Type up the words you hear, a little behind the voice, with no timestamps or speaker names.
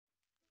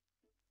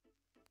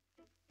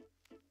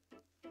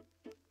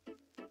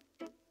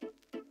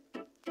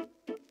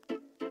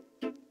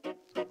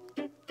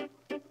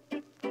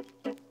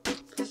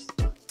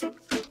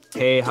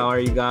Hey, how are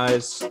you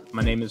guys?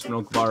 My name is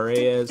Manol Gabar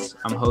Reyes.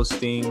 I'm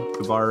hosting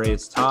Gabar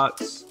Reyes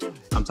Talks.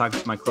 I'm talking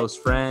to my close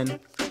friend,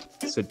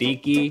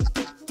 Siddiqui.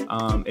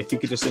 If you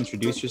could just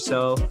introduce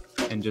yourself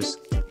and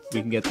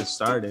we can get this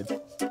started.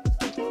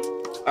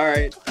 All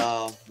right.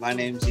 My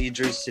name's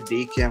Idress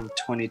Siddiqui. I'm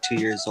 22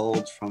 years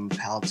old from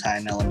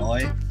Palatine,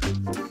 Illinois.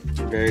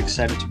 Very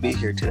excited to be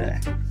here today.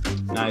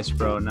 Nice,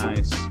 bro.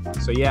 Nice.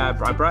 So yeah,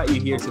 I brought you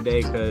here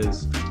today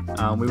because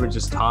we were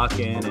just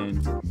talking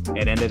and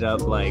it ended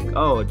up like,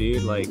 oh,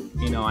 dude, like,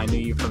 I knew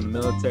you from the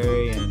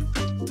military and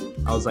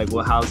I was like,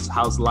 well,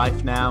 how's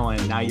life now?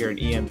 And now you're an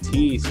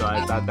EMT. So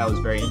I thought that was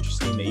very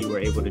interesting that you were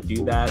able to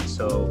do that.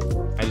 So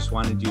I just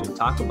wanted you to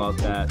talk about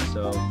that.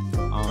 So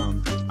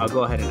I'll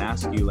go ahead and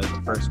ask you, like,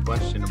 the first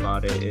question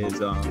about it is,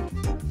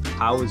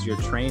 how was your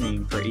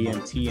training for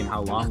EMT and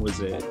how long was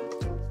it?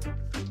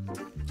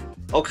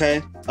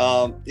 Okay.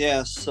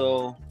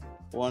 So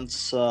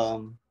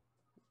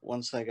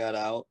once I got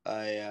out,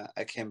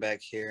 I came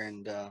back here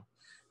and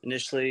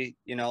initially,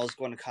 I was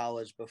going to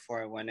college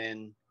before I went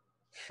in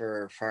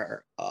for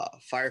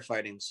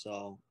firefighting.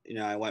 So,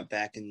 I went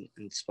back and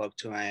spoke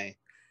to my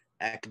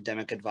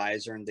academic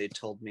advisor, and they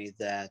told me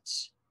that,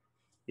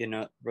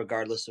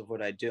 regardless of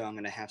what I do, I'm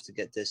going to have to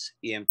get this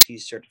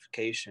EMT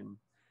certification.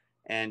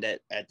 And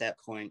at that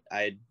point,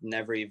 I'd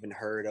never even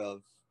heard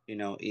of,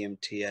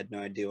 EMT. I had no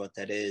idea what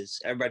that is.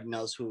 Everybody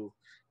knows who,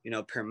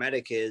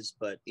 paramedic is,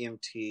 but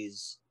EMT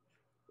is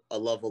a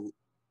level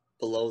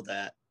below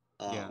that.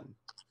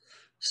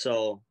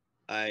 So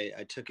I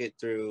took it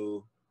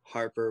through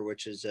Harper,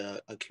 which is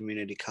a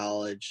community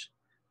college.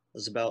 It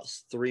was about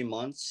 3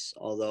 months,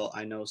 although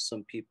I know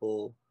some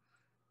people,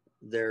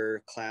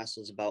 their class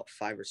was about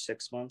 5 or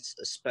 6 months,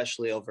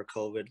 especially over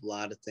COVID. A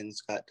lot of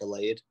things got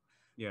delayed.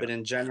 Yeah. But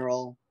in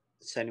general,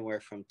 it's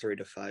anywhere from 3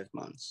 to 5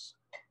 months.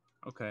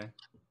 Okay.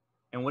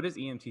 And what does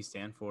EMT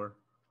stand for?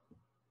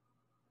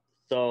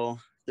 So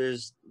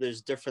there's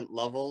different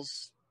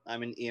levels.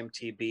 I'm an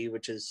EMTB,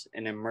 which is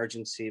an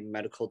emergency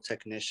medical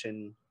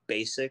technician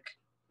basic.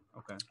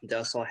 Okay. They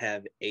also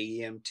have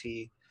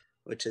AEMT,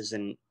 which is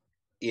an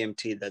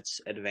EMT that's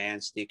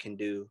advanced. You can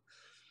do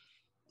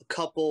a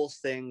couple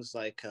things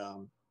like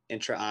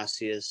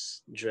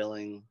intraosseous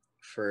drilling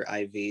for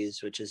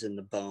IVs, which is in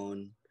the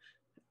bone.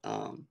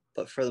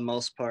 But for the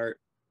most part,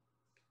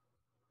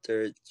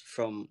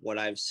 from what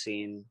I've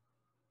seen,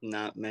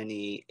 not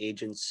many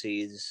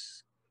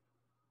agencies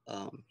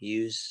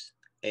use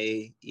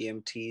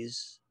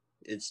AEMTs.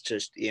 It's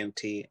just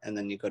EMT, and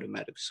then you go to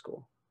medical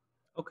school.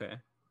 Okay.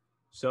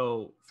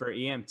 So for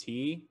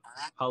EMT,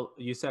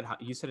 you said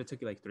it took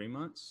you like 3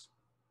 months?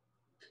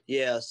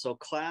 Yeah, so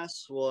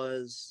class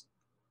was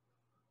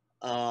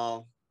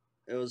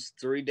it was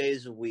 3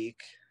 days a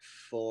week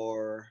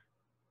for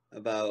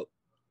about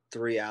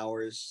 3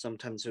 hours.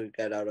 Sometimes we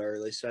got out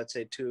early, so I'd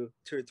say 2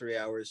 or 3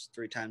 hours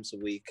 3 times a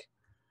week.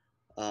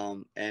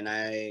 And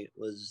I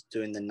was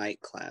doing the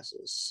night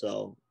classes.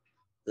 So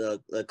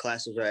the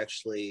classes are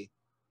actually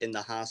in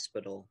the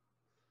hospital.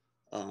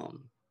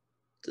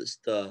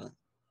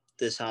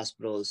 This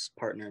hospital is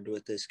partnered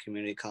with this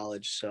community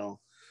college. So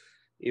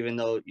even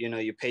though,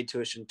 you pay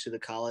tuition to the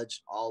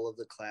college, all of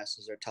the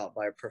classes are taught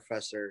by a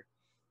professor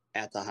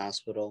at the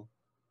hospital.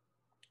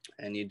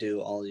 And you do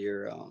all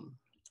your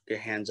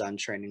hands-on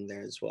training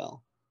there as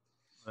well.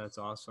 That's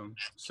awesome.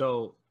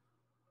 So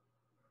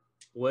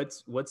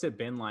what's it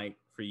been like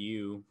for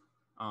you?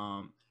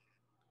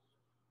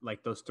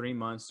 Like those 3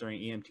 months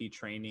during EMT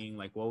training,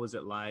 like what was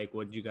it like?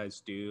 What did you guys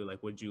do?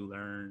 Like, what did you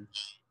learn?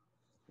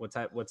 What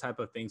type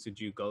of things did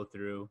you go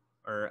through?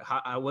 Or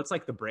what's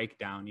like the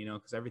breakdown,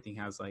 because everything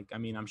has like, I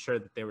mean, I'm sure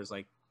that there was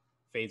like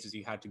phases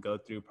you had to go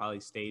through,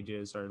 probably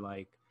stages or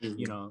like,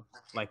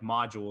 like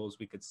modules,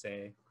 we could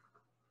say.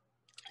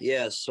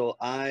 Yeah. So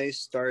I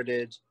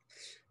started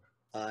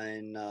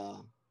in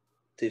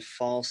the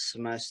fall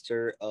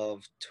semester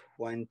of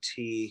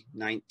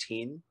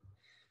 2019.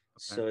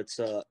 Okay. So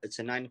it's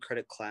a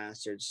 9-credit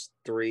class. There's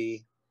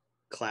 3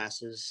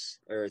 classes,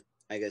 or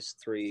I guess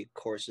 3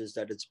 courses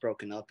that it's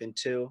broken up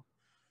into.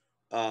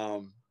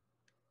 When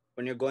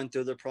you're going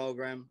through the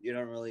program, you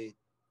don't really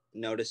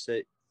notice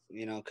it,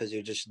 because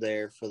you're just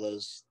there for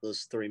those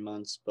 3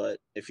 months. But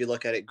if you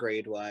look at it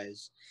grade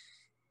wise,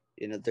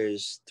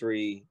 there's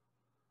 3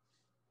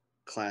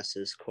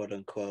 classes, quote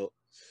unquote.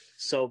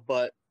 So,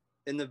 but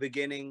in the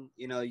beginning,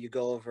 you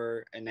go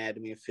over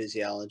anatomy and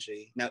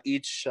physiology. Now,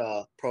 each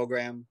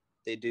program,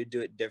 they do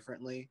it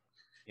differently.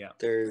 Yeah.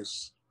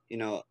 There's,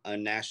 a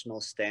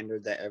national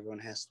standard that everyone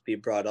has to be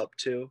brought up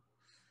to.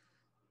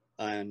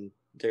 And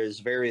there's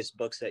various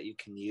books that you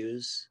can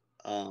use.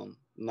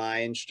 My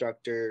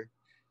instructor,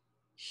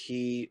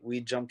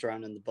 we jumped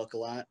around in the book a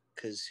lot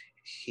because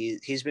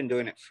he's been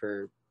doing it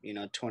for,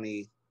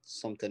 20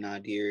 something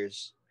odd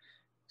years.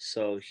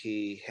 So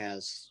he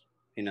has,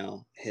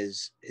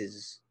 his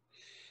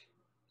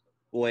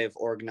way of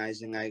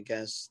organizing, I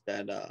guess,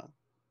 that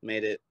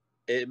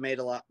made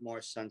a lot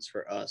more sense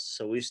for us.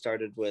 So we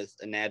started with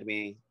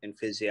anatomy and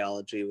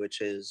physiology, which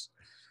is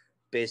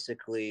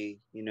basically,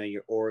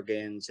 your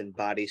organs and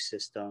body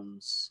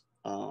systems,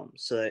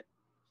 so that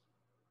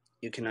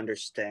you can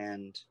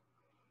understand,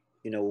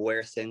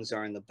 where things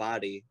are in the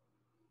body,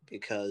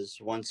 because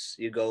once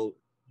you go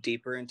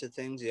deeper into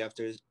things, you have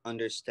to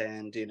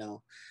understand,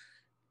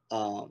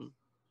 um,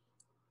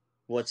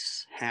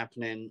 what's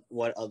happening,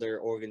 what other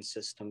organ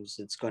systems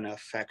it's going to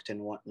affect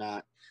and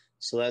whatnot.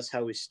 So that's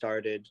how we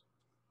started.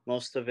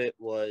 Most of it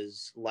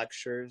was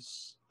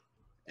lectures,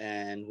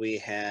 and we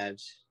had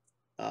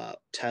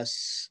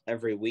tests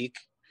every week.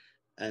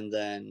 And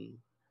then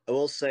I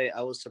will say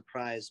I was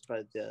surprised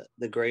by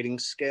the grading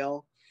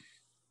scale.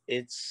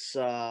 It's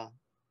a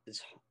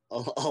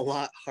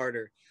lot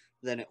harder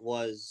than it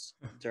was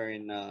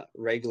during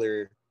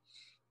regular.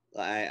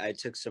 I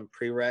took some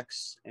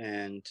prereqs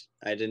and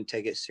I didn't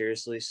take it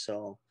seriously.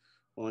 So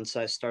once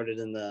I started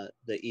in the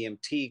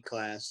EMT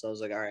class, I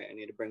was like, all right, I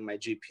need to bring my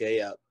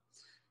GPA up.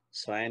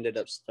 So I ended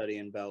up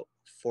studying about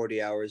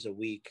 40 hours a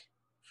week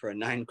for a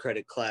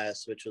 9-credit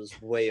class, which was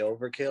way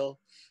overkill.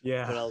 But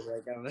I Yeah. was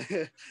like,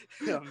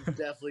 I'm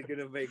definitely going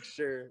to make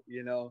sure,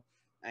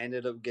 I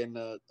ended up getting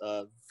a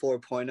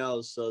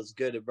 4.0. So it's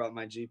good. It brought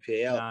my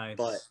GPA up.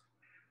 But Nice.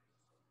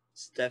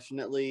 it's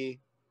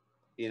definitely,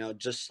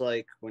 just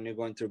like when you're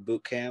going through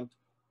boot camp,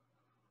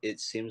 it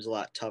seems a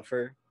lot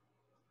tougher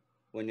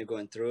when you're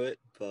going through it.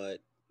 But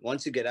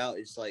once you get out,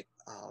 it's like,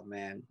 oh,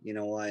 man, you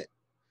know what?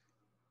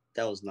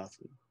 That was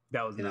nothing.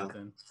 That was You know,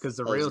 nothing. Because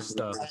the that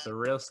was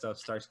real stuff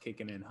starts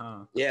kicking in,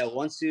 huh? yeah.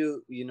 Once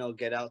you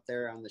get out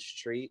there on the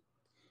street,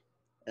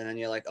 and then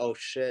you're like, oh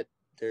shit,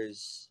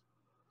 there's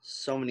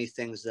so many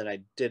things that I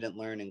didn't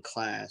learn in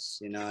class.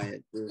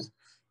 It was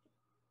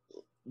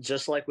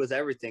just like with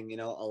everything.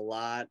 A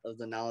lot of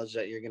the knowledge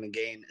that you're going to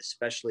gain,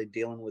 especially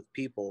dealing with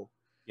people,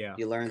 Yeah.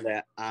 you learn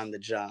that on the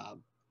job,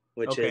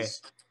 which Okay.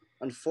 is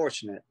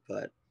unfortunate,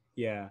 but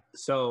Yeah.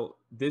 So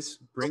this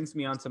brings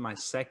me on to my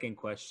second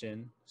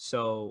question.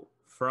 So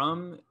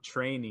from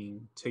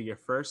training to your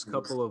first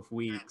couple of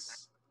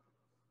weeks,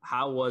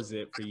 how was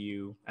it for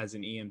you as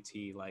an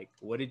EMT? Like,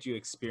 what did you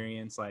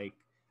experience? Like,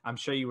 I'm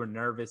sure you were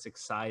nervous,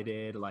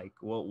 excited. Like,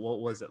 what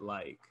was it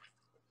like?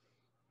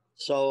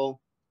 so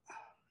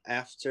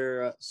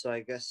after so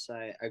I guess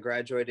I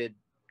graduated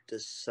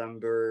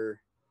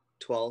December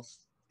 12th,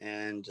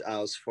 and I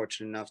was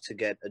fortunate enough to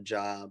get a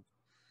job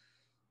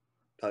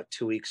about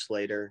 2 weeks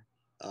later.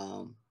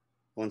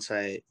 Once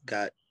I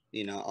got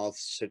all the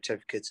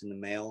certificates in the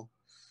mail,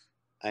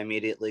 I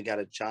immediately got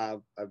a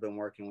job. I've been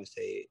working with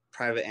a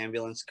private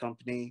ambulance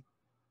company.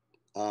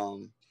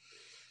 um,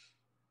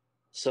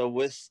 so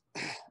with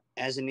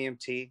as an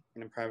EMT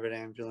in a private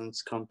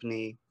ambulance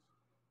company,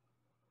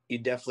 you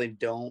definitely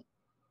don't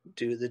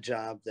do the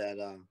job that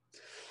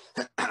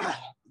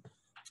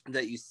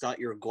that you thought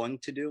you were going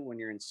to do when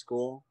you're in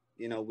school.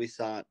 We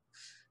thought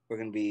we're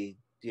going to be,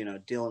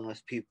 dealing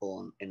with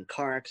people in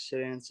car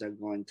accidents and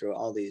going through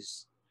all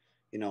these,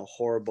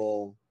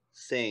 horrible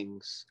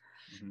things.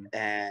 Mm-hmm.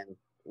 And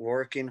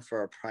working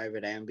for a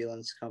private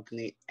ambulance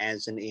company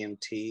as an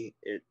EMT,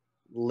 it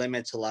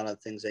limits a lot of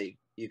things that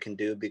you can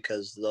do,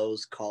 because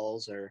those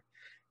calls are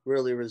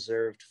really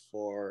reserved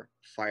for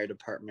fire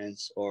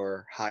departments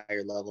or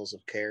higher levels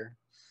of care.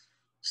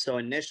 So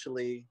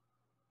initially,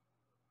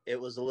 it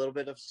was a little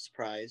bit of a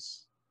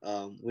surprise.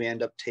 We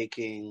end up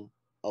taking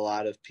a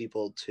lot of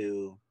people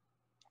to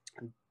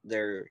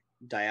their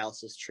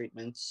dialysis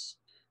treatments,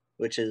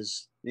 which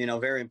is,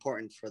 very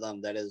important for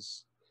them. That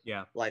is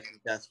Yeah. life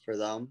and death for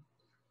them.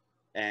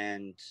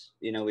 And,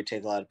 we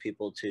take a lot of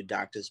people to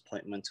doctor's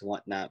appointments and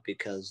whatnot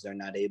because they're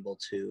not able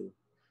to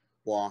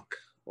walk,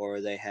 or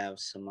they have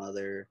some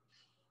other,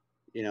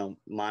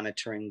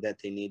 monitoring that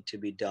they need to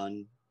be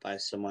done by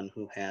someone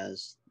who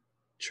has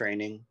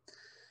training.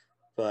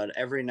 But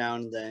every now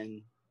and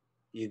then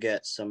you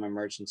get some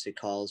emergency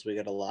calls. We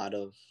get a lot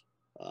of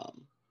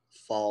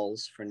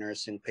falls for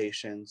nursing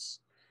patients.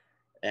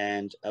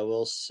 And I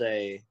will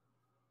say,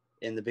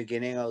 in the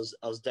beginning, I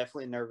was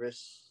definitely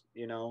nervous.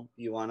 You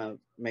want to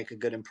make a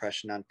good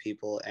impression on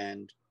people,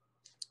 and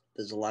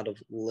there's a lot of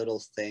little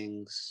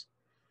things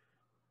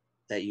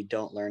that you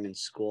don't learn in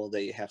school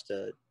that you have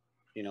to,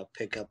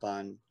 pick up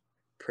on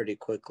pretty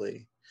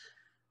quickly.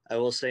 I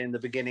will say, in the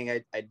beginning,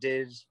 I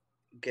did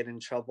get in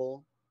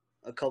trouble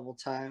a couple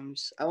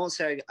times. I won't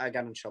say I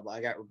got in trouble.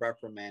 I got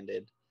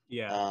reprimanded.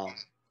 Yeah.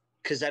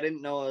 Because I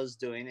didn't know what I was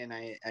doing, and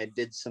I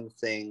did some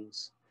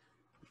things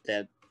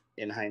that,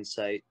 in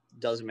hindsight,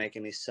 doesn't make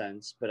any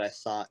sense, but I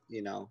thought,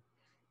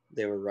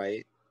 they were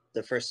right.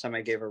 The first time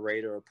I gave a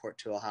radar report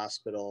to a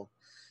hospital,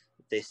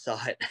 they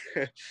thought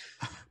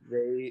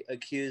they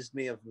accused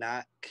me of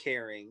not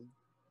caring,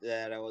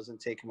 that I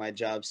wasn't taking my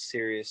job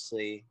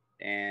seriously,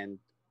 and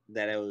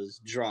that I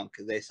was drunk.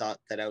 They thought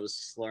that I was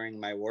slurring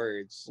my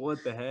words,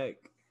 What the heck?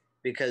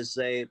 because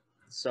they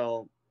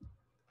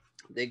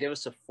gave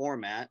us a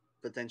format,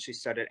 but then she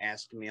started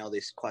asking me all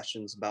these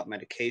questions about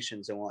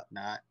medications and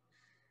whatnot.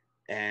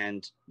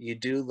 And you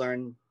do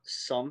learn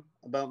some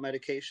about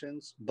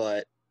medications,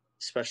 but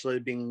especially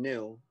being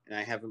new, and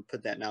I haven't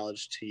put that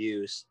knowledge to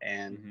use,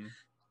 and Mm-hmm.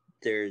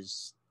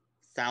 there's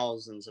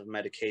thousands of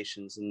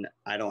medications, and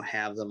I don't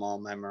have them all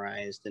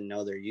memorized and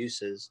know their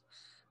uses.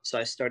 So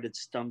I started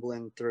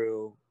stumbling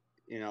through,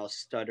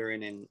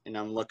 stuttering, and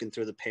I'm looking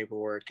through the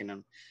paperwork, and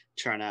I'm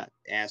trying to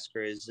ask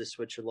her, is this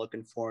what you're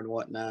looking for and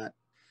whatnot?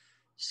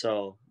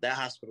 So that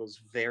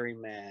hospital's very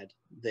mad.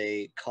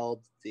 They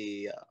called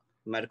the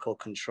medical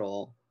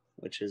control,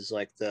 which is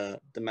like the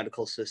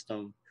medical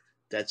system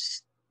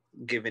that's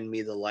given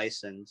me the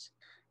license.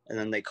 And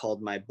then they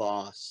called my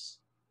boss,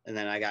 and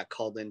then I got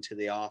called into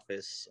the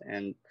office,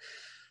 and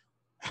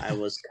I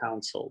was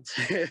counseled.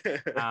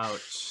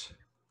 Ouch.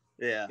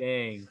 Yeah.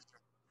 Dang.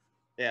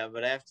 Yeah.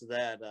 But after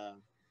that,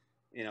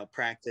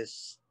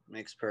 practice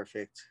makes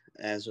perfect,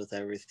 as with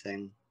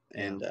everything.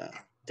 And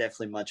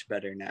definitely much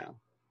better now.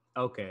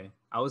 Okay.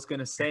 I was going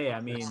to say, I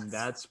mean,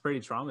 that's pretty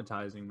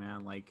traumatizing,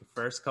 man. Like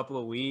first couple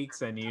of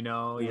weeks and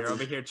you're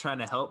over here trying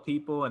to help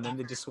people and then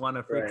they just want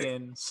to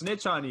freaking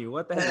snitch on you.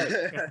 What the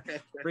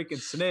heck?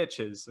 Freaking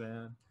snitches,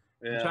 man.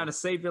 Yeah. I'm trying to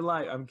save your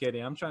life. I'm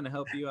kidding. I'm trying to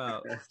help you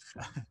out.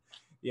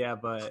 Yeah,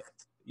 but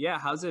yeah,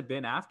 how's it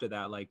been after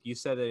that? Like you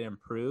said it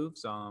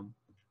improves.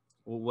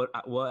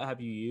 What have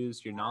you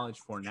used your knowledge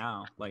for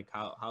now? Like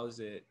how is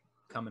it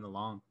coming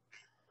along?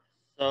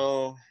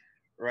 So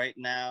right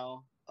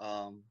now,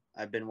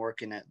 I've been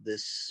working at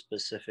this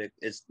specific,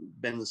 it's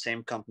been the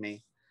same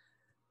company.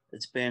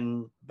 It's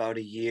been about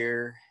a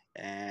year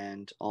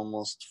and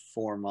almost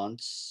 4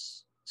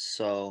 months.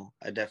 So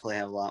I definitely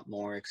have a lot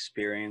more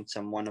experience.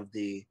 I'm one of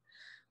the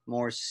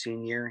more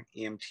senior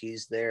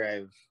EMTs there.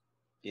 I've,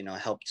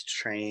 helped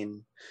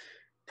train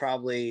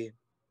probably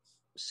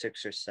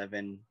 6 or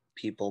 7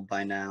 people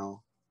by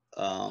now.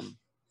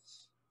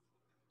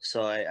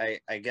 So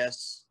I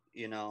guess,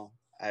 I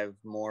have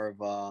more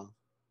of a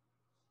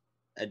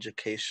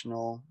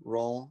educational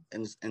role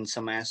in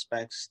some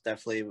aspects,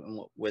 definitely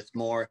with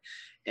more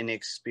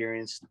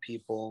inexperienced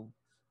people.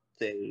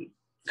 They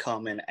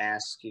come and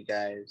ask you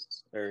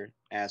guys, or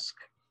ask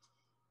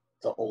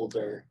the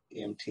older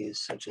EMTs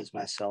such as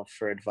myself,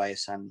 for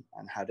advice on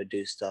how to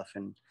do stuff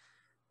and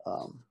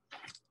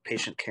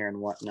patient care and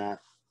whatnot.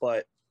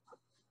 But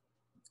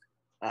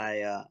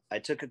I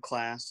took a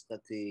class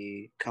that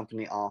the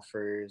company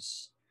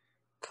offers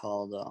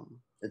called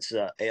it's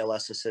a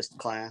ALS assist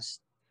class.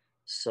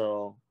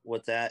 So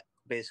what that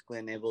basically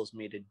enables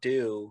me to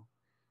do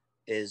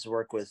is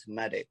work with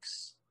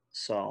medics.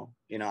 So,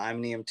 I'm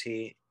an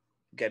EMT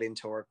getting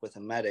to work with a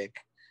medic.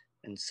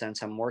 And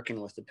since I'm working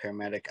with a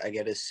paramedic, I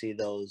get to see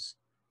those,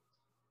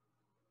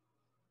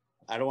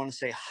 I don't want to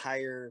say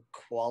higher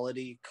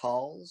quality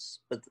calls,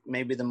 but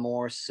maybe the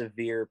more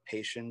severe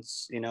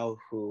patients,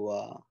 who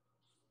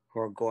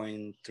are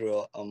going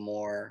through a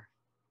more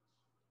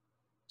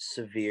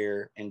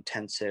severe,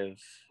 intensive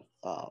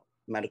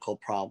medical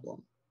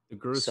problem. The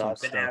gruesome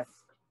stuff.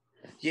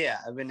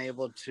 I've been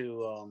able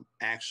to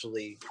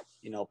actually,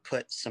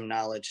 put some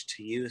knowledge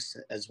to use,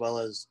 as well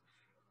as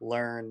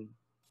learn,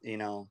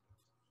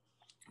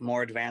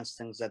 more advanced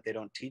things that they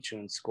don't teach you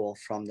in school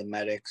from the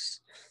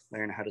medics.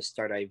 Learn how to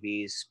start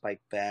IVs,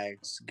 spike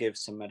bags, give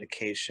some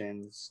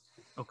medications.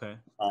 Okay.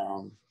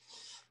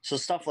 So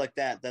stuff like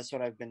that. That's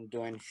what I've been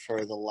doing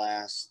for the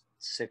last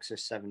 6 or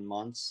 7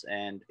 months,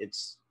 and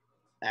it's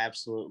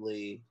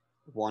absolutely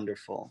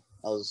wonderful.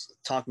 I was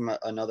talking about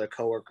another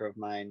coworker of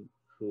mine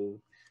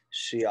who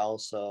she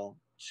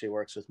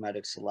works with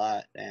medics a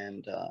lot,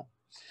 and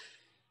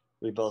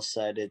we both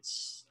said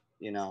it's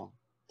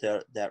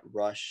that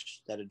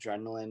rush, that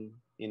adrenaline,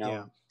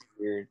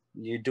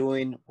 you're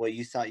doing what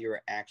you thought you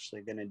were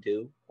actually going to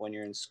do when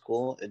you're in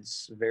school.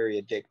 It's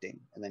very addicting,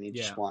 and then you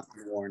just want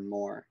more and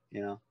more.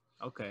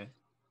 Okay,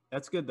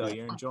 that's good though.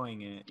 You're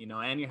enjoying it,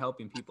 and you're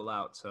helping people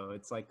out, so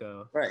it's like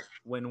a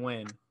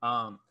win-win.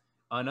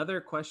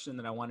 Another question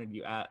that I wanted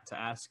to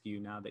ask you,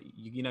 now that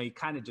you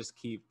kind of just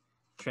keep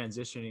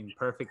transitioning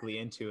perfectly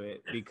into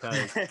it,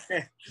 because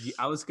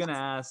I was gonna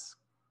ask,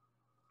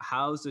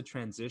 how's the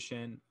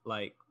transition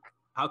like?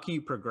 How can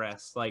you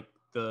progress, like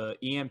the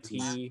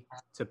EMT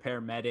to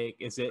paramedic?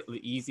 Is it the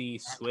easy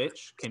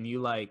switch? Can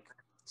you, like,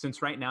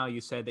 since right now you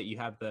said that you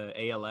have the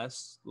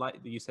ALS, like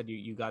you said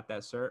you got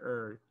that cert,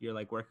 or you're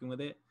like working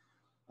with it?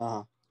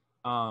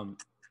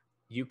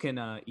 You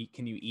can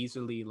you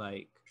easily,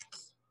 like,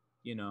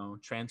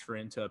 transfer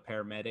into a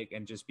paramedic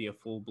and just be a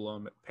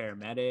full-blown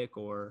paramedic?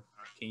 Or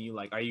can you,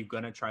 like, are you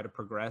gonna try to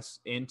progress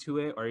into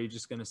it, or are you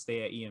just gonna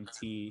stay at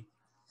EMT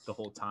the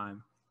whole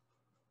time?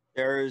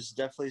 There's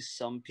definitely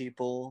some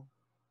people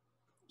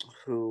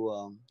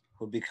who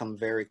become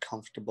very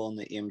comfortable in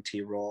the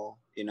EMT role.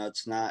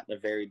 It's not a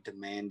very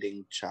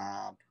demanding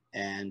job,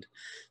 and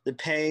the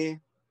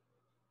pay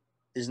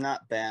is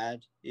not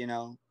bad.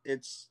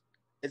 It's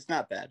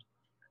not bad.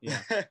 Yeah.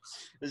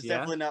 It's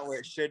definitely not where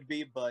it should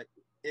be, but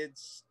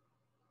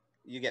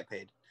you get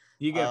paid.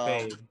 You get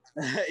paid.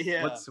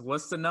 Yeah.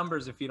 What's the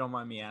numbers, if you don't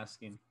mind me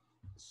asking?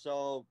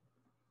 So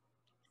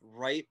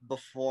right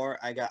before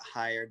I got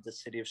hired, the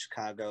city of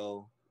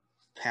Chicago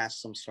passed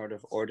some sort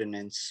of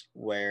ordinance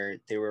where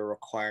they were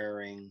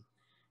requiring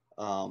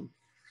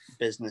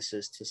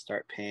businesses to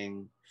start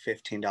paying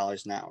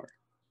 $15 an hour.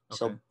 Okay.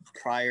 So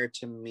prior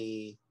to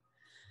me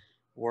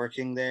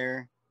working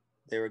there,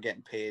 they were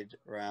getting paid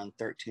around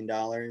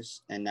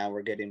 $13, and now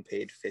we're getting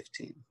paid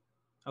 $15.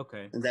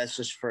 Okay. And that's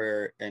just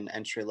for an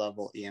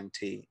entry-level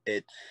EMT.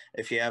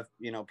 If you have,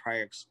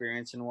 prior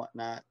experience and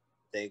whatnot,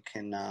 they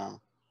can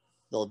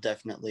they'll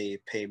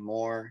definitely pay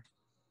more.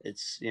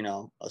 It's,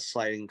 a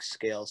sliding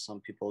scale.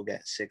 Some people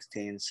get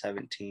 16,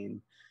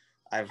 17.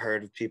 I've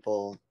heard of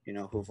people,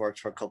 who've worked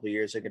for a couple of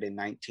years are getting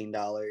 $19.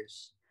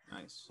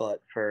 Nice.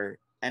 But for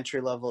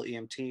entry-level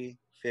EMT,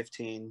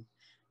 15.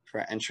 For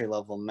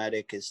entry-level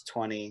medic is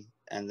 20.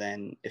 And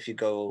then if you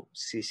go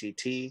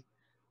CCT,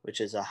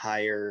 which is a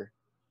higher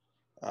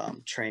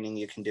training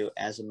you can do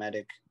as a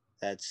medic,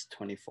 that's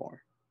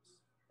 24.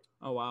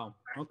 Oh, wow.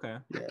 Okay.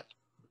 Yeah.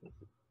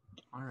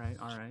 All right.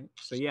 All right.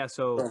 So yeah.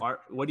 So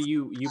what are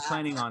you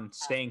planning on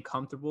staying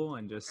comfortable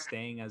and just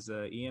staying as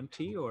a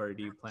EMT, or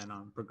do you plan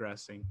on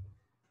progressing?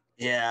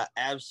 Yeah,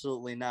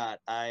 absolutely not.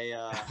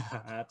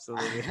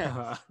 Absolutely.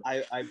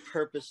 I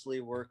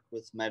purposely work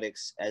with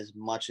medics as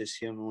much as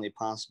humanly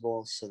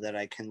possible so that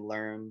I can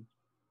learn,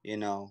 you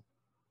know,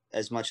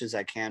 as much as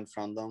I can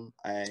from them.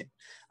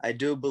 I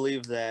do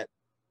believe that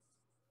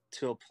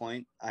to a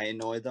point I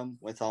annoy them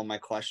with all my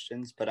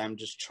questions, but I'm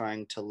just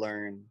trying to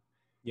learn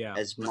Yeah.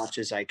 as much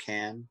as I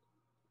can.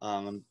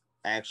 I'm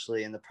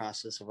actually in the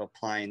process of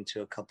applying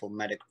to a couple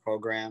medic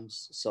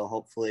programs, so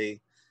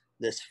hopefully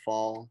this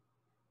fall,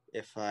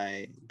 if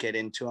I get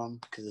into them,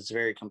 because it's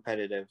very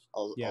competitive,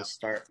 I'll Yeah.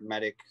 start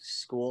medic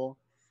school,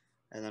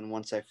 and then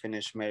once I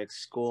finish medic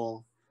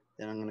school,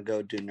 then I'm gonna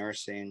go do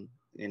nursing.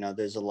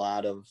 There's a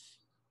lot of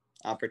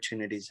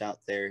opportunities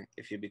out there.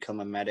 If you become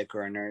a medic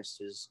or a nurse,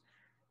 there's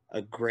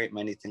a great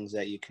many things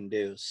that you can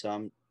do. So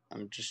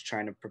I'm just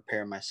trying to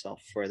prepare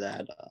myself for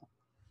that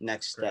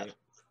next step. Great.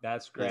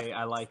 That's Yeah. great.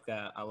 I like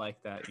that. I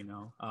like that.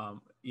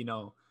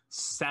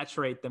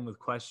 Saturate them with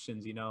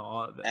questions.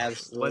 What's the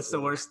Absolutely.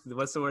 worst?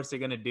 What's the worst they're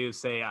gonna do?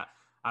 Say, I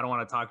don't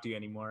want to talk to you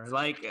anymore.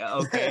 Like,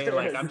 okay,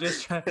 like I'm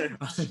just trying.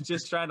 I'm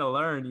just trying to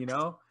learn.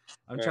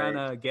 I'm trying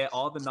Right. to get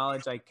all the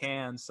knowledge I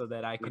can so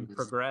that I can Mhm.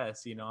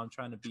 progress. I'm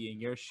trying to be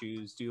in your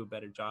shoes, do a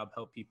better job,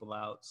 help people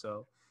out.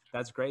 So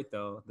that's great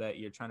though that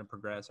you're trying to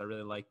progress. I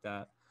really like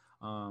that.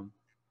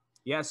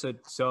 Yeah.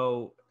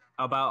 So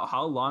about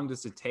how long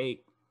does it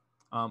take?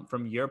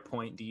 From your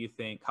point, do you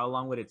think how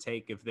long would it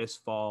take if this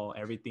fall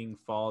everything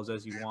falls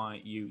as you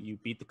want? You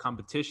beat the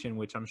competition,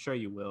 which I'm sure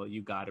you will.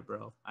 You got it,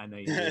 bro. I know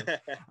you do.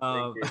 Thank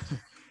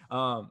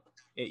Um,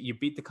 you. you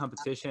beat the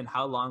competition.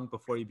 How long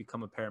before you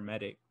become a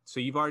paramedic? So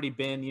you've already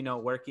been,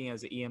 working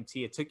as an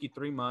EMT. It took you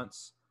 3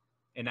 months,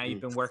 and now you've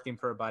Mhm. been working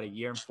for about a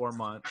year and 4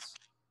 months.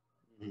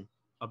 Mhm.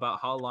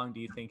 About how long do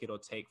you think it'll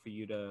take for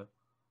you to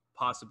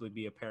possibly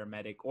be a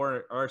paramedic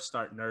or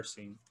start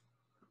nursing?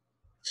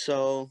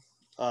 So,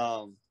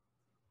 um,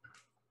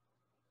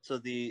 so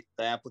the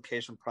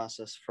application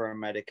process for a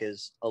medic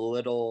is a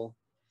little.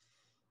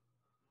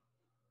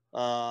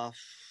 Uh,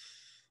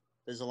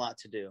 there's a lot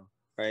to do,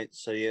 right?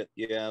 So you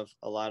have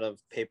a lot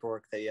of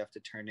paperwork that you have to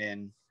turn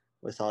in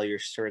with all your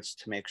certs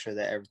to make sure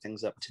that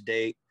everything's up to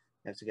date.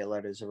 You have to get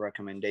letters of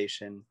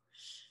recommendation,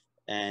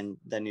 and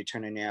then you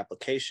turn in your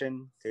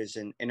application. There's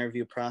an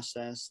interview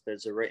process.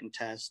 There's a written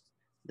test.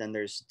 Then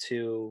there's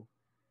two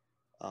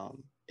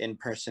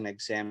in-person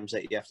exams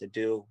that you have to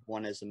do.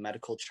 One is a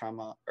medical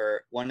trauma,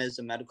 or one is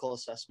a medical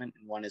assessment,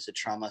 and one is a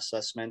trauma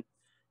assessment,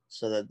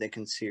 so that they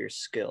can see your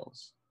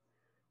skills.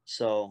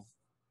 So,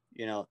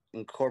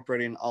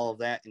 incorporating all of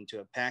that into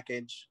a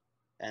package,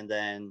 and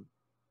then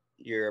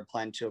you're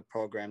applying to a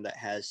program that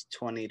has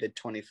 20 to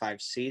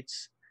 25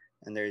 seats,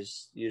 and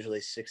there's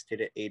usually 60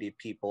 to 80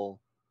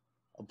 people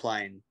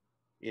applying,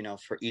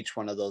 for each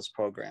one of those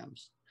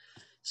programs.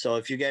 So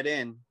if you get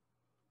in,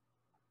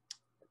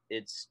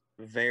 it's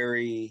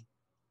very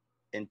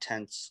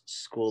intense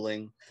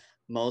schooling.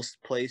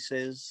 Most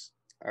places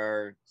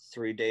are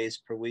 3 days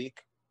per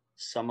week.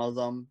 Some of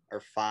them are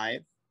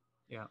 5.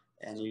 Yeah.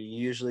 And you're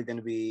usually going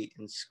to be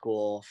in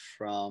school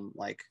from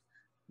like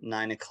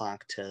 9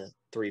 o'clock to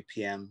 3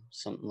 p.m.,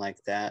 something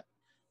like that.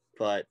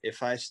 But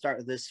if I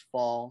start this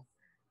fall,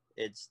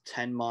 it's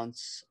 10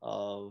 months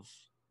of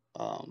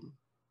um,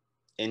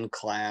 in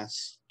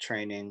class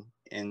training,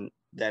 and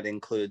that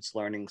includes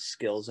learning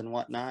skills and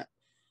whatnot.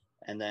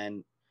 And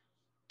then,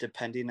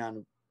 depending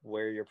on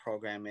where your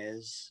program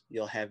is,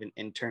 you'll have an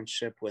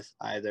internship with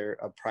either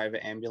a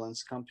private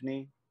ambulance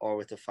company or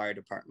with the fire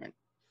department.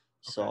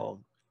 Okay.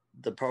 So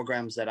the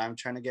programs that I'm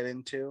trying to get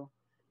into,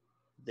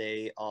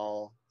 they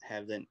all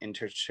have an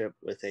internship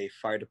with a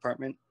fire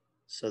department,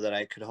 so that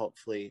I could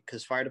hopefully,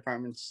 because fire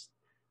departments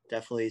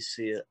definitely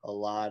see a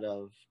lot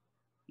of,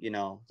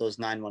 those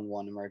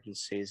 911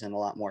 emergencies and a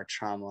lot more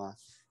trauma.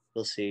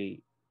 You'll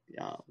see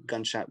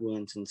gunshot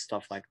wounds and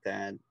stuff like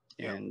that.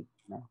 Yeah. And,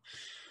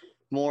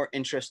 more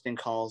interesting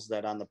calls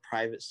that on the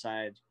private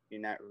side, you're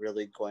not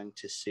really going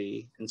to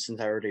see. And since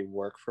I already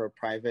work for a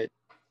private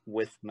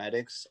with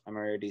medics, I'm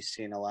already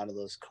seeing a lot of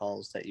those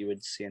calls that you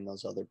would see in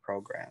those other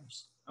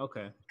programs.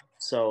 Okay.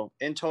 So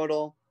in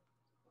total,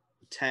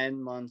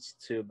 10 months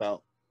to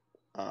about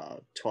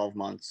 12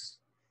 months.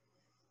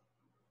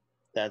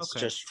 That's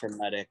Okay. just for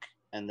medic.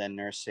 And then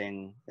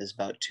nursing is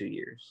about 2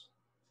 years.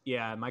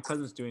 Yeah, my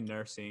cousin's doing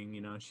nursing. You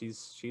know,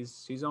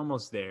 she's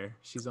almost there.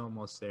 She's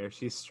almost there.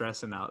 She's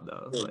stressing out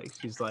though. Like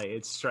she's like,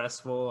 it's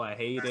stressful. I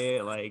hate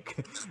it.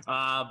 Like,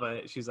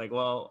 but she's like,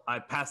 well, I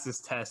passed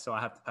this test, so I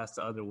have to pass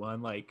the other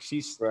one. Like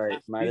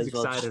Right. Might she's as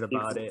well excited just keep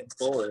about moving it.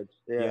 forward.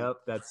 Yeah. Yep,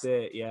 that's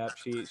it. Yep,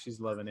 she's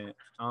loving it.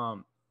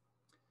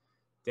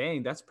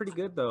 Dang, that's pretty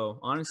good though.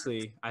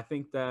 Honestly, I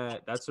think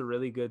that that's a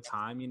really good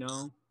time. You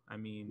know, I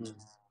mean,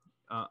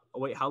 Mm.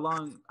 wait, how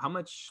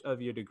much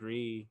of your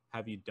degree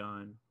have you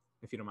done,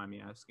 if you don't mind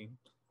me asking?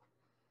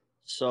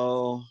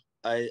 So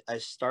I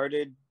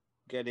started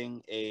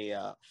getting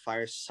a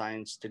fire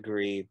science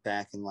degree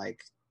back in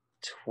like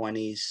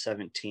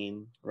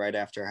 2017, right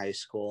after high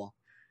school,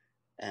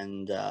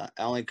 and I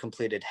only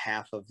completed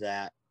half of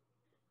that,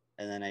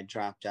 and then I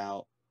dropped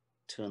out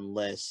to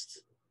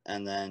enlist,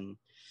 and then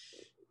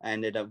I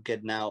ended up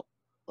getting out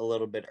a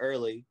little bit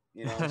early,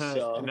 you know.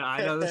 So No,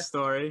 I know the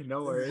story.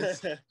 No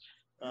worries.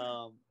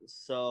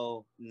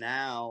 so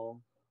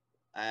now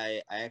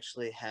I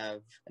actually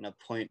have an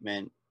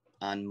appointment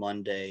on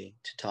Monday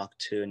to talk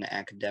to an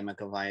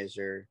academic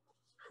advisor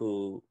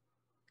who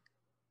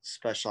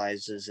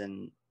specializes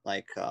in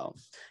like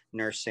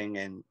nursing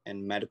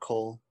and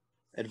medical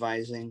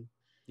advising.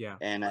 Yeah.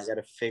 And I got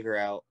to figure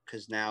out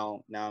because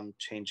now I'm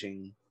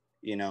changing,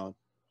 you know,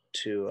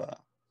 to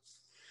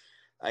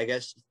I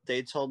guess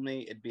they told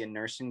me it'd be a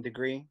nursing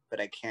degree,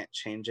 but I can't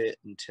change it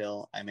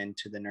until I'm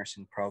into the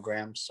nursing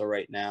program. So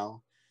right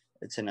now,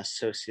 it's an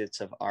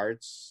Associates of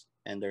Arts,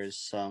 and there's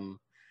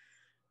some,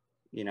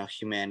 you know,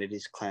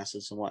 humanities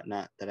classes and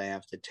whatnot that I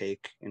have to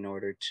take in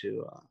order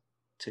to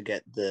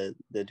get the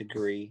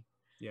degree.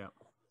 Yeah.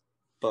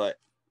 But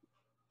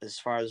as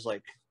far as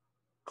like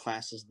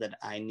classes that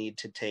I need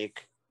to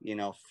take, you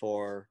know,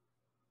 for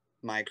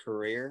my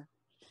career,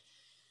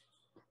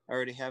 I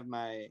already have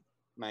my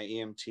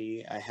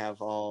EMT. I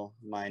have all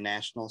my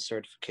national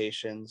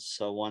certifications.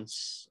 So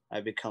once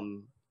I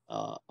become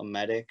a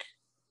medic,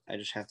 I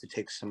just have to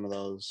take some of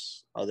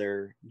those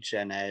other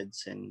gen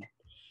eds and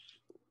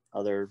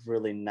other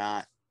really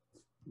not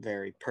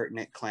very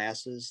pertinent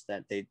classes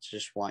that they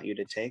just want you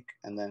to take,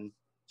 and then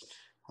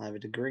I'll have a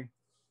degree.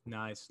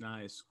 Nice,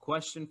 nice.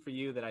 Question for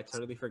you that I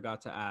totally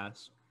forgot to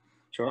ask.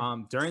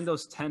 Sure. During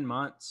those 10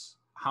 months,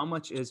 how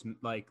much is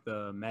like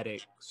the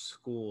medic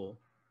school?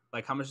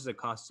 Like how much does it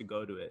cost to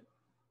go to it?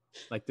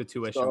 Like the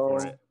tuition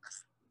for So it?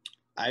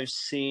 I've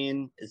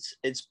seen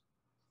it's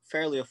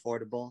fairly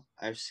affordable.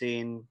 I've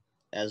seen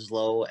as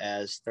low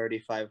as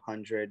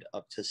 3,500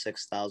 up to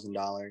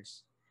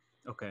 $6,000.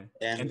 Okay.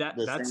 And And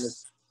the thing is,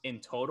 that's in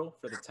total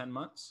for the 10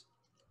 months?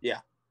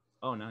 yeah,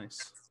 Oh,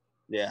 nice.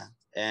 yeah.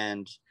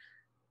 And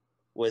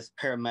with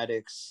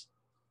paramedics,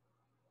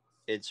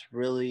 it's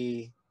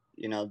really,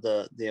 you know,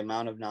 the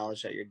amount of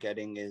knowledge that you're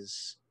getting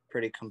is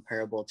pretty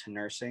comparable to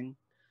nursing.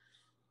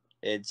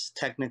 It's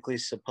technically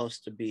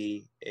supposed to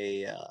be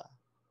a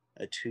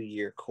 2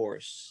 year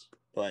course,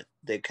 but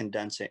they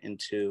condense it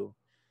into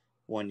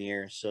 1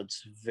 year, so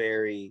it's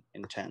very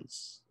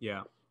intense.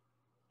 Yeah.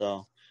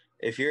 So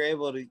if you're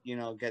able to, you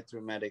know, get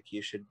through medic,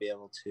 you should be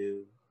able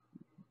to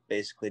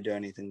basically do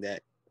anything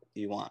that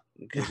you want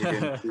because you're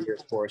doing a 2 year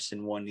course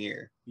in 1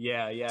 year.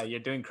 Yeah, yeah, you're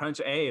doing crunch.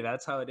 Hey,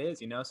 that's how it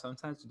is. You know,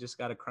 sometimes you just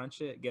gotta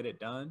crunch it, get it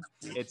done.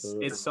 It's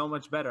Absolutely. so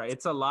much better.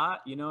 It's a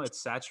lot, you know,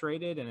 it's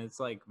saturated and it's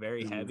like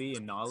very Mhm. heavy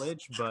in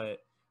knowledge, but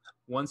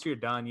once you're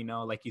done, you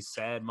know, like you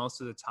said,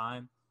 most of the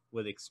time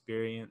with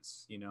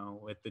experience, you know,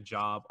 with the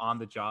job, on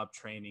the job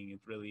training, it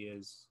really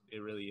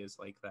is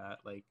like that.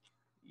 Like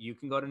you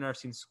can go to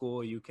nursing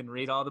school, you can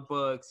read all the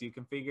books, you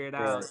can figure it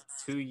Right. out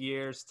 2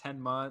 years,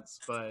 10 months,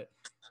 but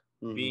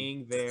Hmm.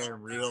 being there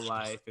in real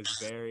life is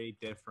very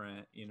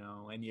different, you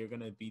know, and you're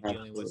going to be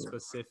dealing with Absolutely.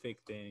 specific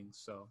things.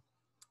 So,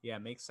 yeah,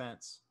 makes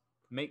sense.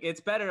 It's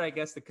better, I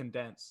guess, to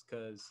condense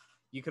because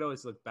you could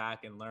always look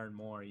back and learn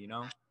more, you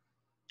know.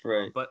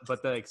 Right. But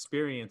the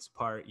experience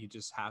part, you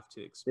just have to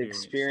The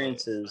experience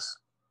experience it. is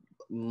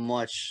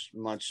much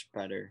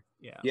better.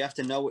 Yeah, You have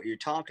to know what you're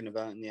talking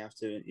about, and you have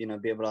to, you know,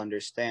 be able to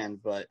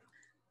understand. But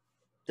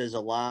there's a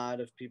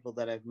lot of people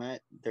that I've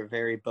met. They're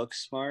very book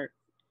smart,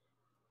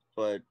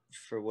 but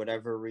for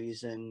whatever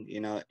reason, you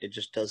know, it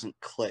just doesn't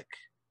click.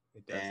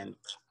 it And doesn't.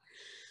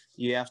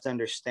 you have to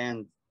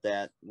understand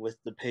that with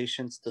the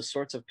patients, the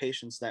sorts of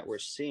patients that we're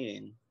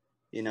seeing,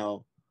 you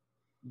know,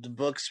 the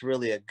book's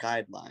really a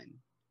guideline.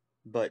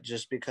 But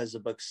just because the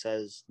book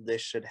says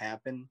this should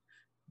happen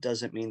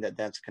doesn't mean that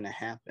that's going to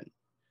happen.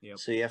 Yep.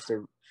 So you have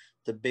to,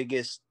 the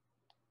biggest,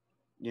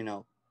 you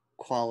know,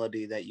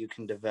 quality that you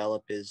can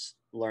develop is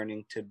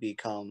learning to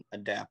become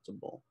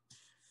adaptable.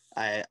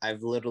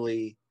 I've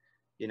literally,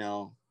 you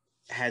know,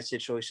 had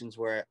situations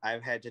where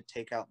I've had to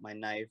take out my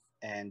knife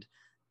and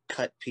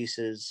cut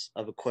pieces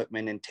of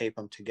equipment and tape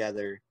them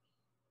together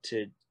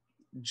to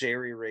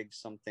jerry rig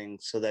something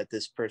so that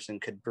this person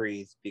could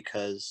breathe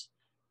because,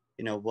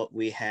 you know, what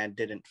we had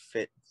didn't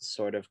fit the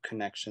sort of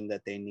connection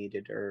that they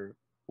needed or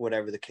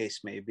whatever the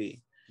case may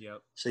be.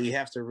 Yep. So you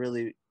have to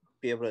really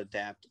be able to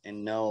adapt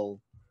and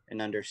know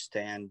and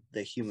understand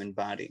the human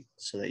body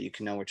so that you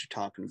can know what you're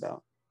talking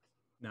about.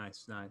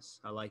 Nice, nice.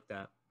 I like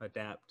that.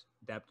 adapt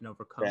and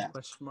overcome, Yeah.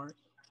 question mark.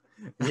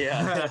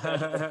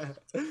 Yeah.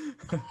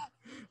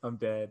 I'm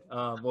dead.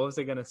 What was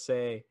I gonna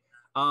say?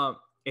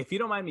 If you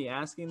don't mind me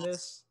asking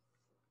this,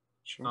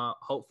 Sure.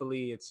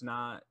 hopefully it's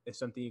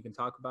something you can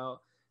talk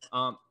about.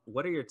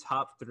 What are your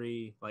top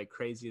 3 like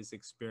craziest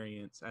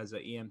experience as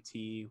an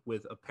EMT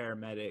with a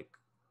paramedic,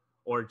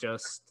 or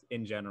just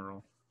in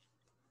general?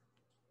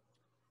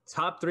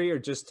 Top 3 or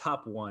just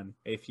top 1,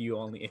 if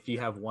you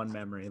have one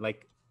memory,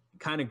 like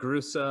kind of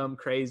gruesome,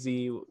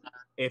 crazy,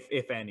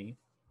 if any.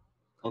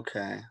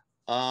 Okay.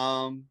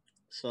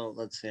 So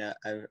let's see.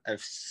 I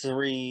have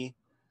 3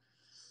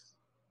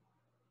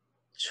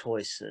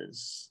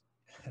 choices.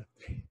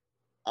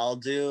 I'll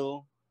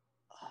do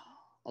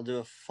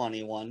a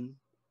funny one,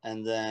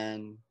 and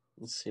then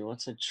let's see,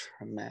 what's a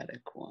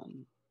traumatic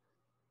one.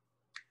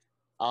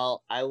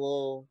 I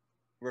will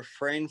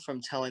refrain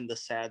from telling the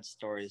sad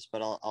stories,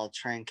 but I'll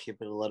try and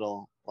keep it a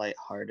little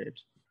lighthearted.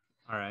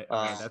 All right,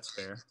 that's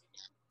fair.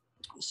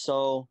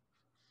 So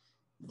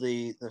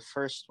the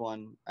first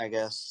one, I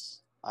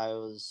guess, I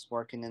was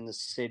working in the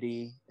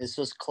city. This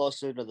was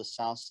closer to the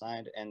south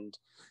side, and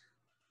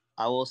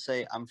I will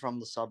say I'm from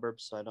the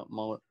suburbs, so I don't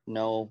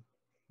know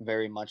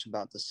very much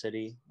about the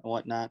city and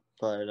whatnot,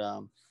 but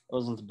it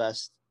wasn't the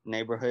best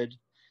neighborhood,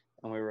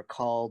 and we were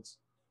called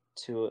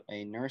to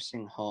a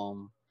nursing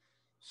home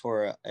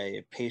for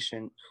a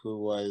patient who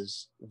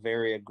was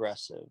very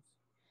aggressive.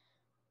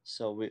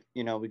 So we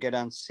get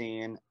on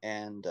scene,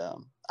 and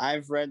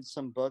I've read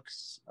some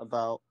books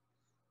about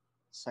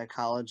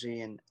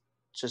psychology and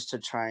just to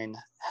try and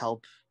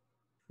help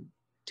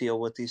deal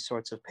with these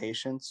sorts of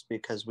patients,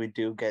 because we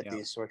do get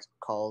these sorts of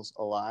calls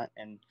a lot,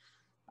 and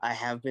I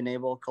have been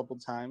able a couple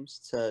times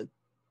to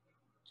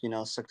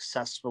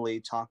successfully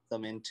talk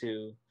them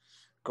into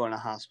going to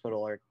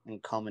hospital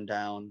and calming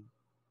down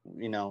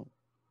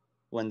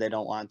when they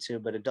don't want to,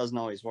 but it doesn't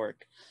always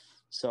work.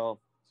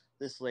 So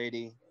this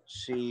lady,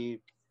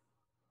 she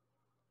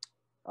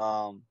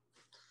not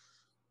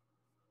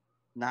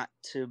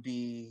to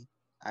be,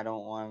 I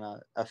don't want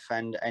to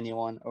offend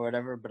anyone or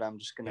whatever, but I'm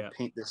just going to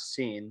paint this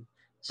scene.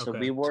 So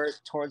we were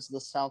towards the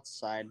south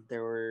side.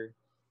 There were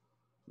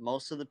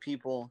most of the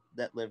people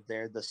that lived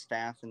there, the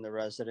staff and the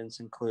residents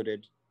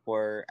included,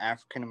 were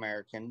African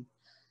American.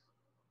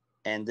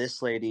 And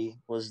this lady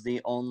was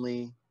the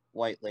only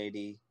white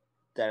lady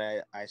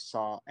that I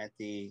saw at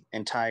the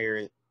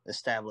entire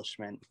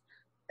establishment.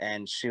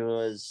 And she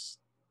was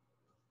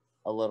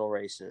a little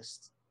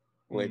racist,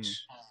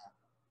 which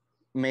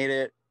made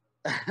it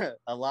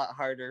a lot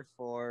harder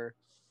for,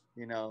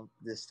 the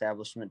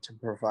establishment to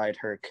provide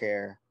her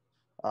care.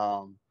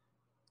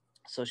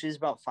 So she's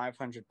about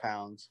 500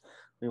 pounds.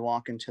 We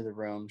walk into the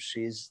room.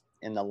 She's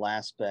in the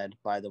last bed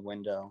by the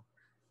window,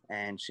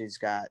 and she's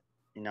got,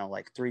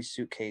 like 3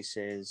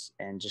 suitcases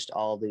and just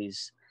all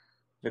these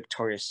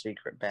Victoria's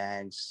Secret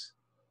bags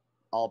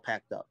all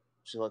packed up.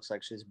 She looks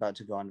like she's about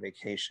to go on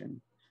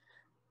vacation.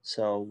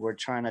 So we're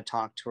trying to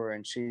talk to her,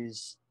 and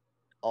she's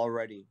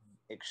already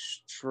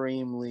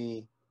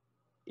extremely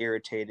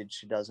irritated.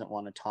 She doesn't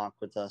want to talk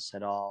with us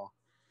at all.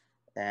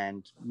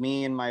 And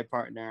me and my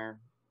partner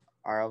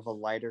are of a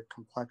lighter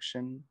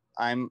complexion.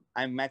 I'm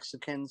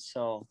Mexican,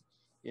 so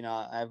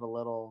I have a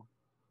little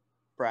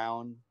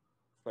brown,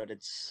 but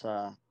it's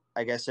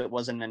I guess it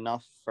wasn't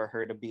enough for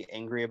her to be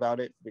angry about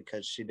it,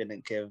 because she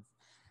didn't give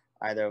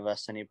either of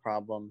us any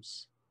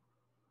problems.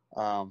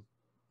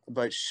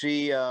 But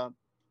she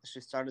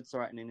started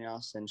threatening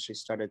us, and she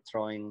started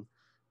throwing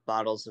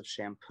bottles of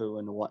shampoo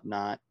and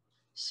whatnot.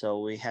 So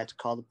we had to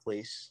call the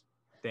police.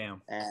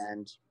 Damn.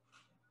 And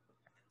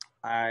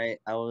I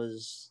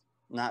was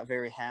not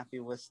very happy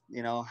with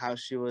how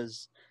she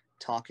was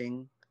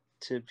talking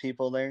to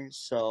people there.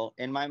 So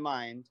in my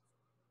mind,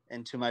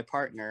 and to my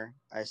partner,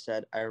 I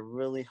said, I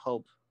really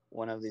hope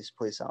one of these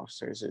police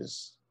officers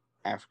is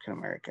African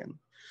American.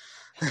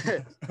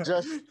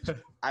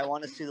 I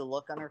want to see the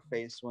look on her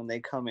face when they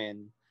come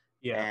in.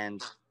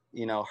 And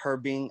her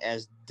being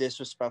as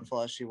disrespectful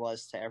as she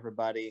was to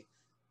everybody,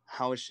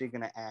 how is she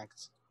going to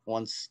act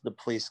once the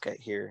police get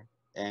here?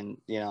 And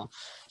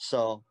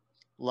so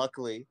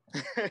luckily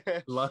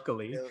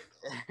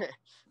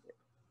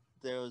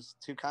there was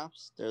 2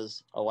 cops.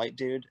 There's a white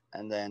dude,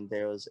 and then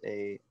there was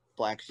a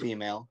black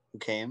female who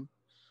came.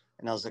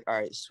 And I was like, all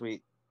right,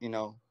 sweet,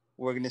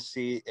 we're going to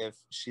see if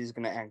she's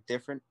going to act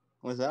different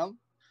with them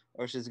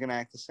or she's going to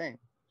act the same.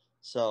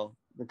 So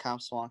the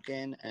cops walk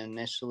in, and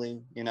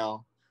initially,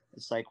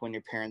 it's like when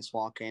your parents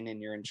walk in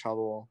and you're in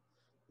trouble,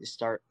 you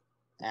start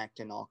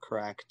acting all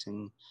correct.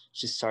 And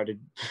she started,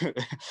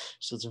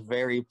 she was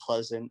very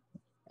pleasant,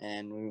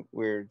 and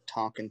we were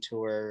talking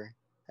to her,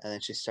 and then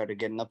she started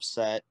getting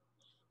upset.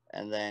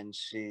 And then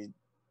she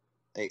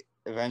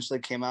eventually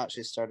came out.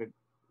 She started,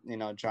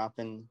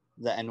 dropping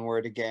the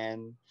N-word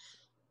again.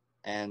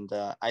 And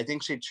I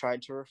think she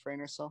tried to refrain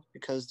herself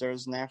because there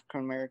was an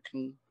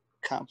African-American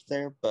cop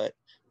there, but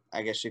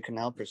I guess she couldn't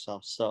help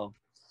herself. So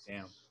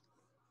damn,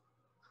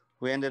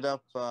 we ended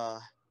up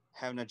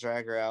having to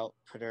drag her out,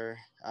 put her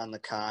on the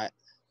cot.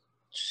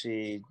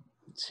 She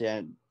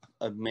had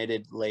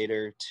admitted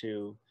later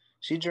to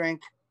she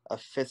drank a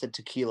fifth of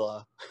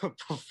tequila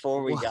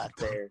before we got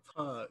there.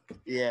 Fuck?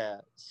 Yeah,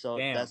 so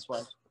Damn. that's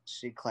why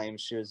she claims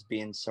she was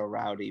being so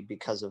rowdy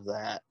because of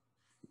that.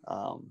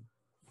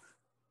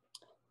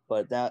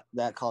 But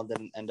that call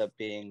didn't end up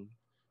being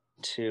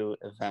too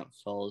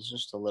eventful. It was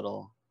just a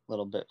little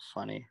bit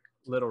funny.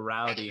 Little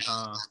rowdy,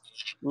 huh?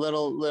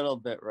 Little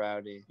bit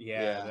rowdy.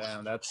 Yeah,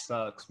 damn, that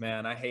sucks,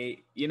 man. I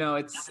hate,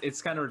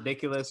 it's kind of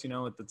ridiculous,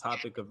 with the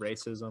topic of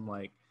racism.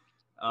 Like,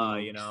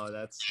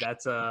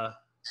 that's a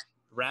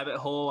rabbit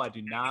hole I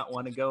do not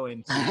want to go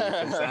into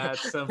because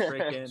that's some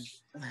freaking,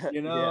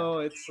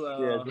 it's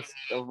just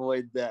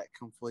avoid that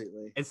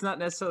completely. It's not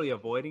necessarily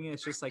avoiding it.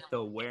 It's just like the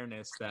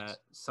awareness that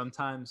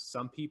sometimes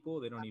some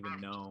people they don't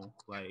even know.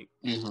 Like,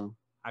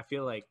 I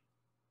feel like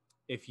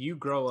if you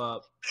grow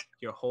up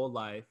your whole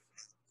life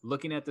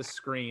looking at the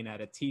screen at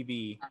a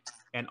TV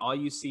and all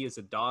you see is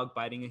a dog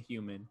biting a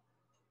human,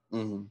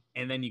 and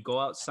then you go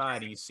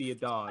outside and you see a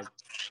dog,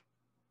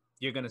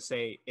 you're going to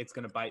say it's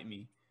going to bite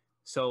me.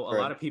 So a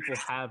lot of people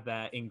have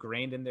that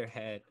ingrained in their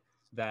head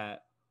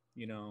that,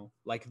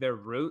 like their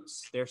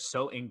roots, they're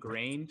so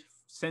ingrained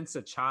since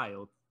a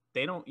child.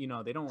 They don't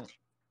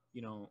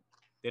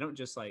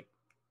just like,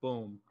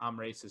 boom, I'm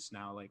racist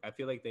now. Like, I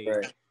feel like they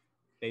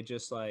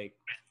just like,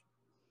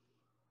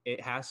 it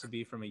has to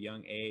be from a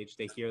young age.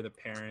 They hear the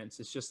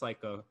parents. It's just like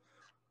a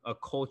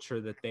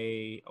culture that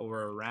they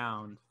were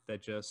around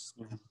that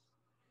just,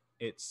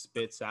 it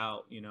spits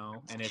out,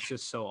 and it's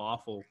just so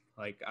awful.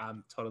 Like,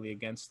 I'm totally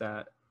against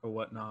that or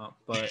whatnot,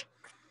 but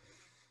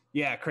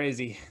yeah,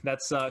 crazy.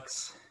 That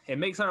sucks. It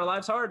makes our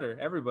lives harder.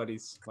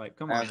 Everybody's like,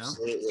 come on now.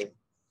 Come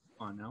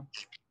on now.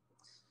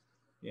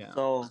 Yeah.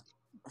 So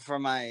for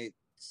my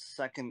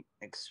second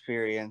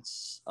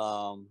experience,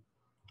 I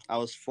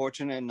was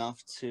fortunate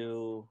enough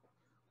to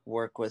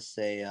work with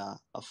a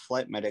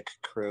flight medic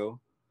crew.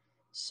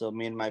 So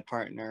me and my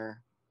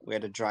partner, we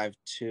had to drive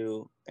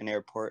to an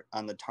airport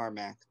on the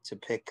tarmac to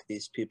pick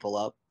these people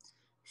up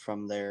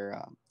from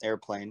their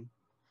airplane.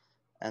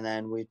 And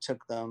then we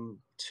took them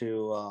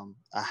to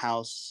a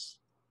house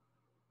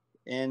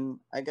in,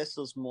 I guess it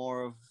was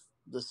more of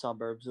the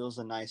suburbs. It was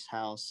a nice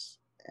house.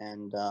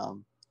 And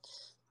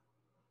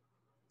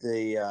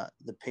the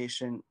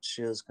patient,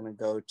 she was going to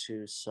go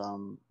to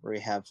some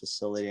rehab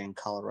facility in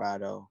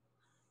Colorado.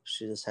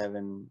 She was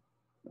having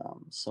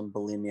some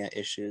bulimia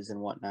issues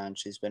and whatnot. And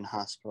she's been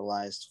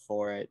hospitalized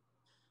for it.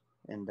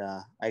 And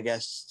I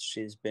guess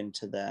she's been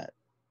to that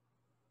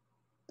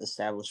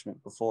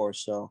establishment before.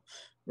 So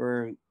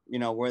we're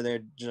there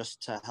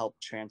just to help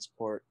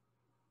transport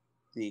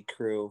the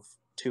crew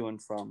to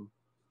and from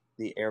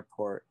the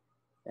airport.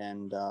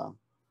 And so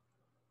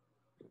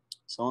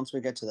once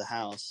we get to the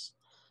house,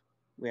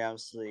 we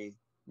obviously,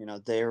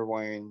 they're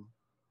wearing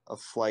a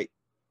flight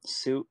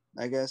suit,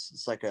 I guess.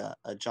 It's like a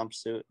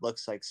jumpsuit.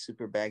 Looks like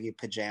super baggy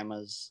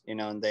pajamas,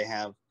 and they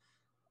have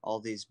all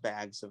these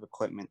bags of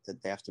equipment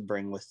that they have to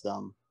bring with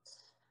them.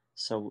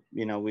 So,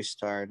 we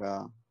start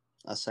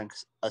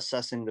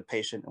assessing the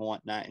patient and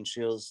whatnot, and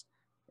she was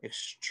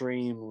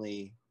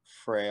extremely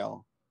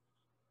frail,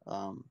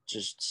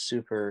 just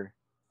super.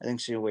 I think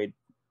she weighed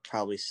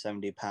probably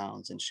 70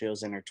 pounds, and she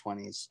was in her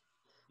 20s.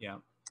 Yeah.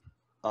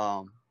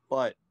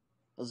 But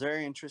it was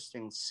very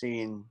interesting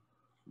seeing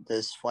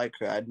this flight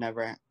crew. I'd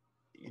never,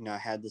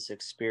 had this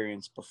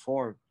experience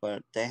before,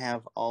 but they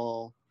have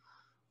all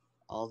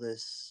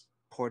this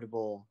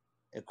portable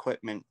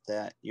equipment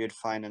that you'd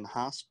find in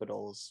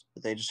hospitals,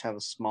 but they just have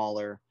a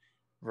smaller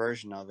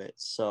version of it.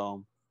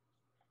 So,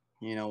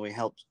 we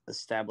helped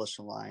establish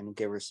a line,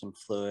 give her some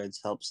fluids,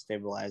 help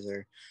stabilize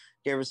her,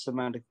 gave her some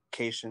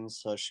medications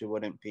so she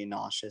wouldn't be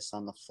nauseous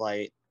on the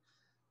flight.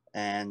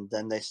 And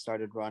then they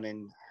started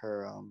running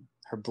her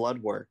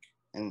blood work,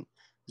 and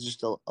it's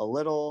just a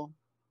little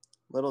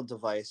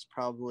device,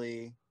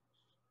 probably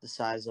the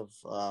size of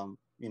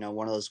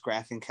one of those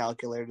graphing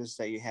calculators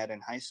that you had in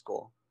high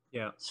school.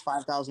 Yeah. It's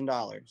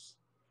 $5,000,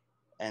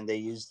 and they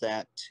use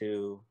that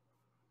to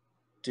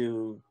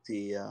do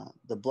the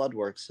blood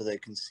work so they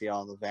can see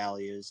all the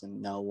values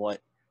and know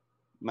what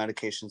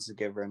medications to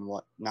give her and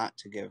what not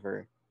to give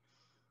her.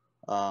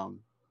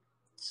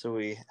 So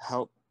we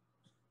help,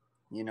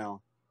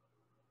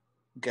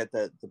 get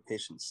the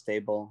patient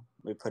stable.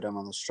 We put them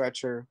on the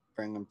stretcher,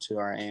 bring them to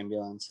our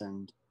ambulance,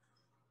 and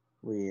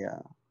we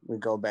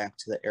go back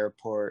to the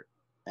airport,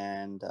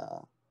 and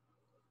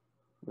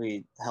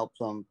we help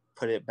them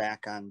put it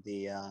back on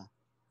the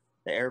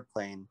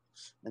airplane.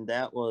 And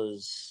that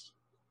was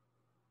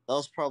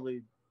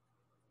probably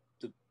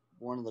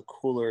one of the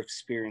cooler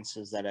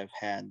experiences that I've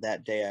had.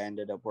 That day I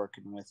ended up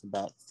working with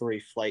about 3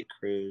 flight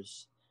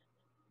crews,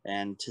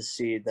 and to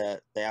see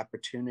that the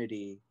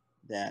opportunity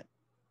that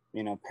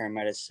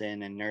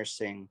paramedicine and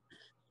nursing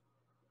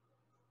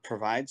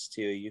provides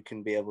to you, you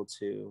can be able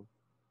to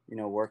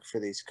work for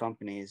these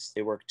companies.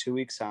 They work 2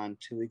 weeks on,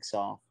 2 weeks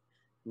off,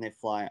 and they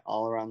fly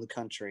all around the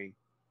country.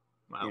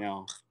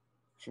 Wow.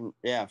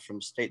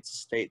 From state to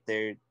state.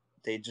 They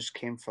just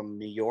came from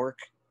New York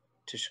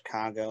to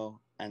Chicago,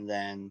 and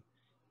then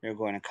they're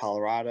going to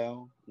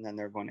Colorado, and then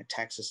they're going to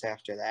Texas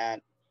after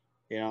that.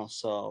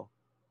 So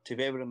to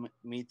be able to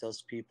meet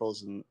those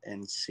peoples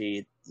and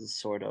see the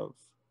sort of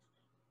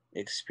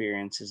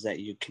experiences that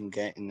you can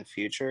get in the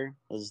future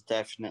was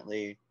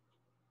definitely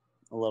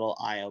a little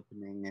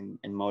eye-opening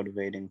and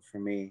motivating for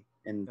me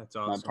and That's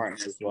my awesome.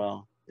 partner as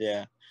well.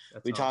 Yeah.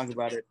 That's We talk awesome.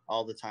 about it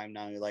all the time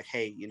now. You're like,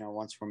 hey,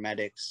 once we're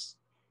medics,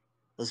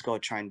 let's go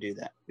try and do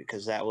that,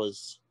 because that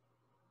was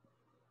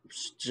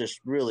just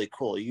really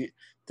cool.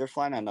 They're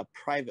flying on a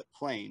private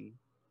plane.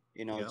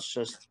 Yeah. It's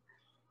just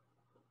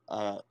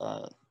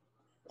the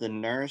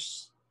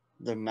nurse,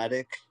 the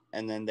medic,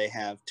 and then they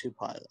have two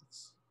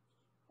pilots,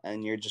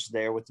 and you're just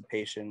there with the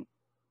patient,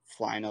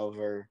 flying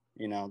over,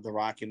 the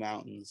Rocky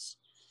Mountains,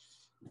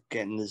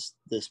 getting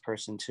this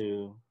person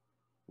to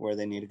where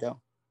they need to go.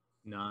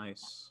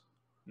 Nice.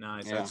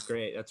 Nice. Yeah. That's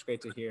great. That's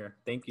great to hear.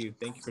 Thank you.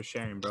 Thank you for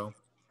sharing, bro. Do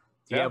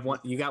you Yeah. have one?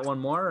 You got one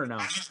more or no?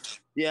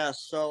 Yeah.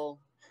 So,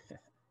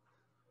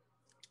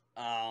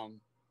 I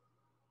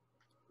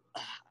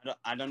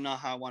don't know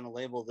how I want to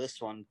label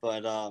this one,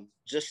 but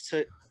just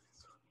to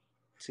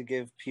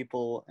give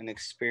people an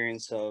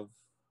experience of,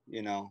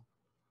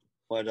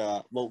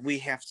 what we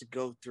have to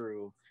go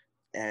through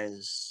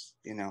as,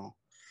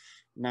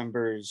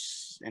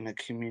 members in a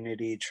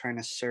community trying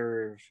to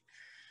serve.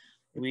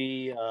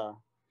 We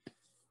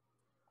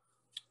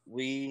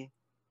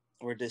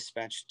were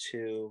dispatched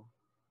to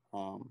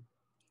a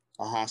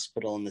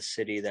hospital in the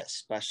city that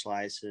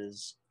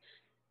specializes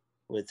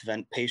with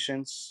vent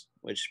patients,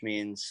 which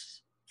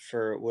means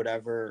for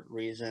whatever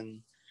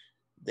reason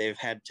they've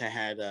had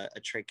a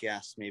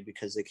tracheostomy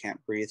because they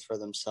can't breathe for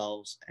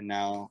themselves, and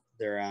now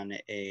they're on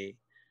a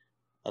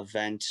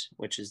vent,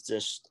 which is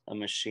just a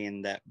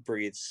machine that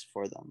breathes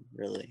for them,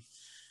 really.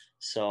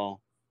 So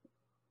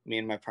me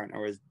and my partner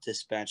were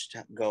dispatched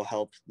to go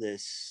help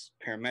this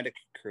paramedic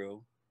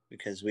crew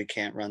because we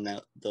can't run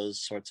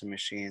those sorts of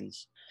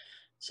machines.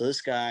 So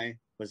this guy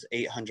was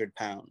 800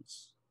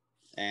 pounds,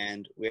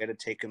 and we had to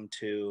take him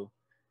to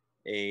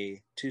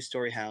a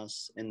 2-story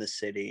house in the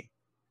city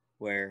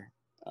where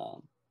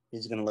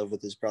he's going to live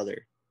with his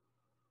brother.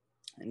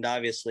 And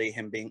obviously,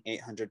 him being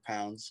 800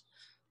 pounds,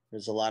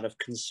 there's a lot of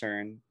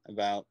concern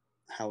about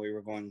how we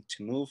were going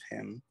to move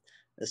him,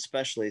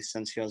 especially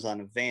since he was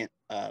on a vent.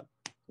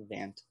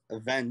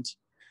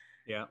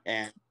 Yeah.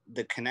 And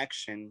the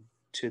connection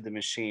to the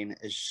machine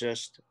is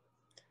just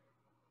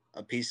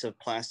a piece of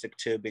plastic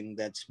tubing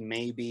that's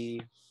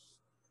maybe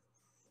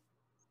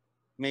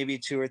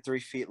 2 or 3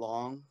 feet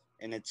long,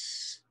 and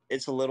it's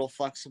a little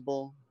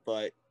flexible,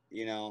 but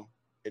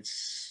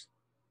it's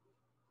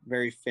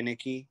very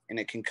finicky and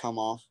it can come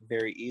off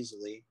very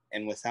easily,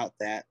 and without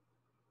that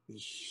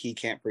he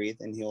can't breathe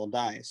and he'll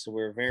die. So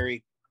we're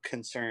very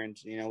concerned.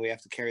 We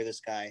have to carry this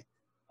guy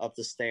up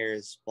the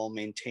stairs while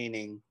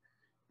maintaining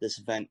this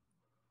vent,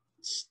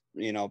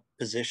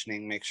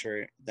 positioning, make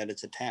sure that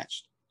it's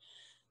attached.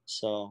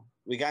 So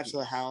we got to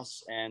the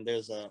house, and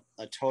there's a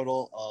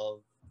total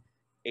of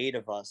 8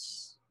 of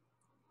us.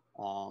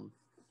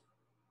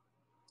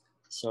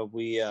 So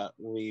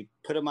we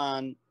put him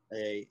on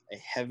a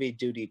heavy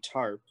duty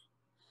tarp.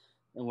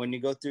 And when you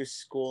go through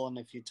school, and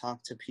if you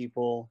talk to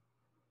people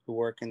who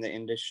work in the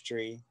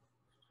industry,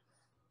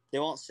 they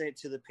won't say it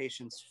to the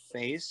patient's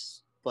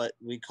face, but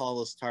we call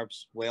those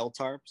tarps whale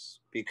tarps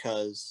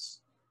because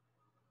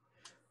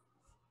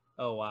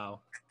Oh,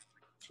 wow.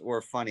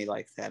 we're funny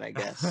like that, I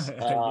guess.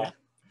 Yeah.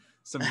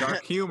 Some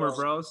dark humor,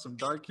 bro. Some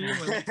dark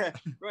humor.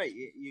 Right.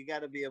 You got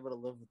to be able to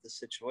live with the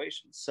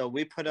situation. So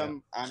we put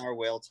him on our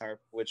whale tarp,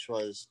 which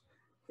was,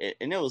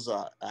 and it was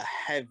a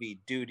heavy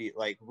duty,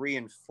 like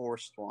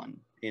reinforced one.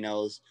 It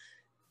was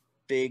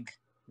big,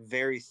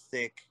 very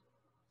thick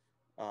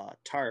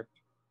tarp,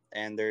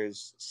 and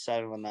there's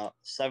seven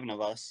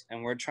of us,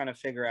 and we're trying to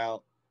figure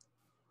out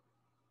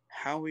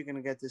how are we going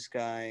to get this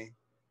guy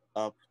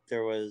up.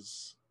 There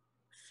was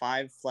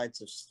 5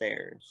 flights of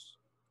stairs,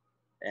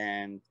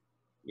 and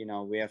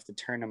we have to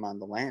turn him on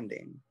the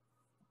landing,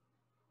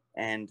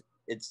 and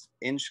it's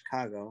in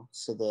Chicago,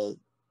 so the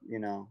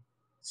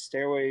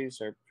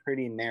stairways are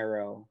pretty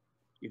narrow.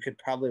 You could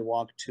probably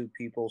walk 2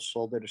 people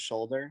shoulder to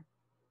shoulder.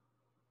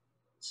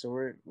 So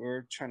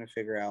we're trying to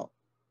figure out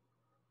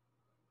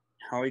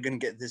how are we going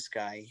to get this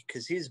guy,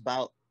 because he's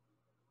about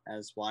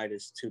as wide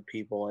as 2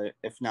 people,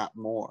 if not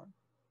more.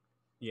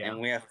 Yeah. And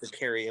we have to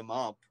carry him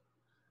up.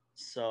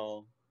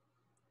 So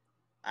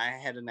I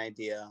had an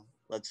idea.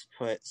 Let's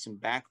put some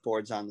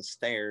backboards on the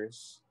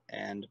stairs,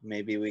 and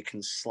maybe we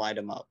can slide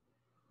him up.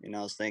 I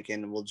was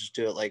thinking we'll just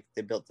do it like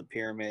they built the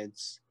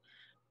pyramids.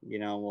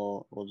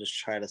 We'll just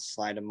try to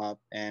slide him up,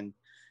 and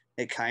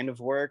it kind of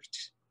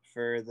worked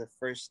for the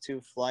first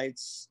 2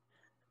 flights.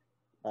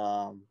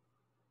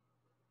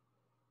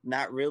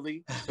 Not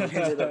really. So we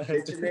ended up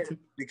ditching it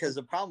because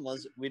the problem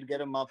was we'd get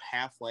him up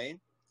halfway.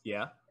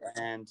 Yeah.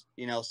 And,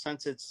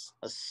 since it's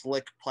a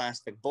slick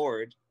plastic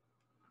board,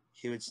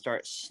 he would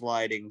start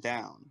sliding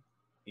down.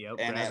 Yep.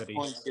 And Gravity. at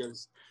points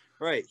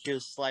he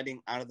was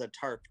sliding out of the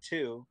tarp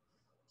too.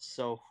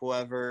 So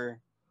whoever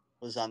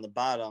was on the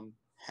bottom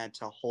had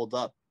to hold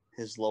up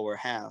his lower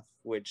half,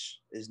 which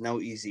is no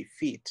easy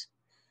feat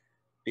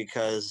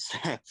because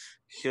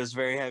he was a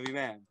very heavy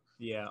man.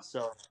 Yeah.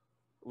 So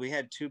we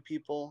had two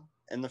people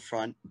in the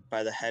front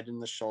by the head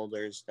and the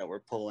shoulders that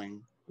were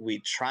pulling. We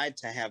tried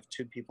to have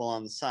two people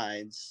on the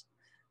sides,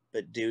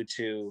 but due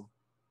to,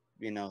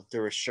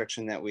 the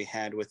restriction that we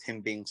had with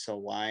him being so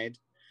wide,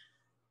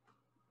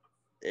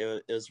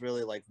 it was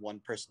really like one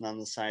person on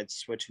the side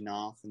switching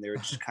off, and they were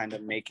just kind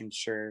of making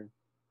sure,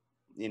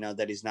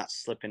 that he's not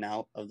slipping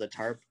out of the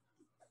tarp.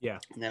 Yeah.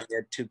 And then we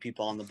had two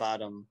people on the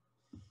bottom,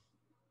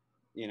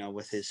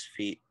 with his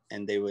feet,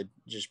 and they would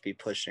just be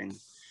pushing.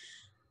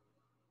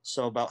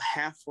 So about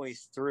halfway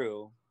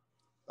through,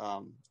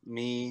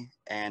 me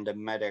and a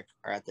medic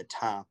are at the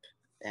top,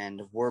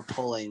 and we're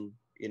pulling,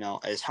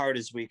 as hard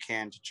as we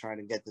can to try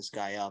to get this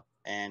guy up.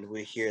 And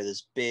we hear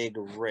this big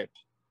rip,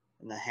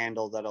 and the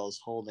handle that I was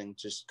holding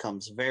just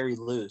comes very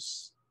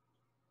loose.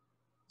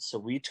 So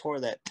we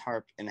tore that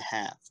tarp in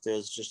half. There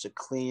was just a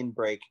clean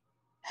break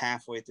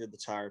halfway through the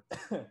tarp.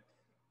 And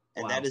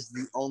Wow. that is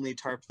the only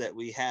tarp that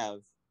we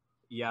have,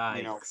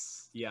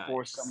 Yikes.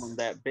 for someone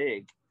that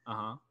big.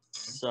 Uh-huh.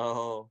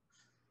 So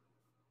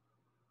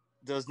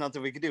there was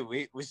nothing we could do.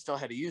 We still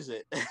had to use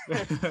it.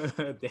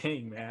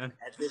 Dang, man.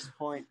 At this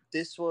point,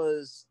 this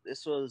was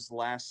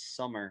last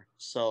summer.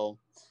 So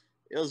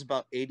it was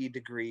about 80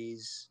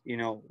 degrees.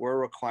 We're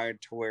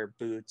required to wear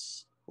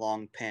boots,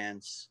 long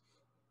pants,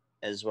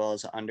 as well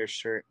as an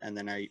undershirt, and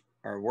then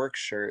our work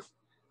shirt.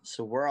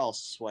 So we're all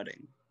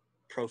sweating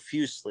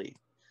profusely.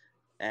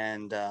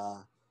 And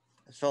I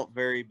felt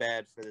very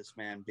bad for this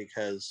man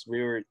because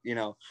we were,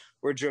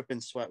 we're dripping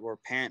sweat. We're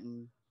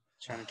panting,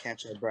 trying to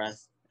catch our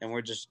breath, and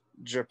we're just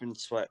dripping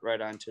sweat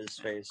right onto his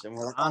face. And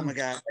we're like, oh my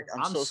God,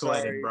 like, I'm so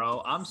sweating, sorry.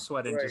 bro. I'm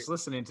sweating Right. just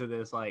listening to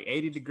this. Like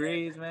 80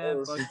 degrees,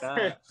 man. Fuck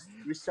that.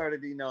 We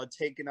started,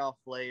 taking off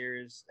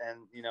layers, and,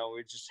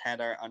 we just had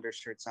our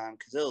undershirts on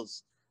because it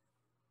was,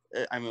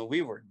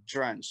 we were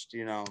drenched,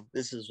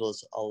 this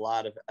was a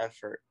lot of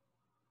effort.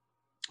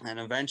 And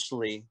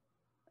eventually,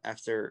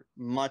 after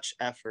much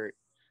effort,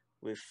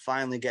 we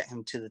finally get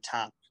him to the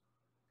top.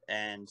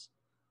 And,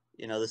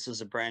 this was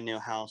a brand new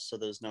house, so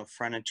there's no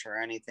furniture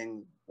or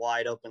anything,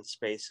 wide open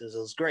spaces. It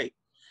was great.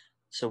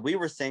 So we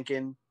were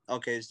thinking,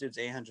 okay, this dude's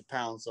 800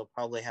 pounds. They'll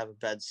probably have a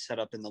bed set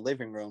up in the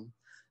living room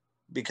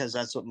because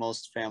that's what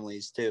most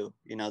families do.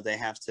 They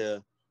have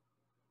to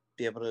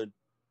be able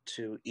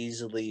to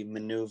easily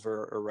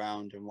maneuver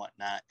around and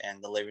whatnot,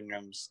 and the living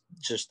room's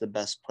just the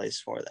best place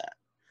for that.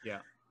 Yeah.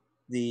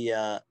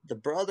 The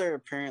brother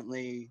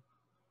apparently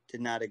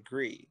did not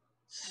agree,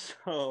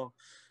 so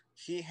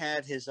he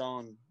had his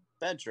own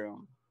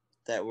bedroom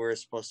that we're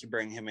supposed to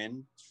bring him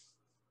in,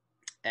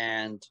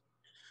 and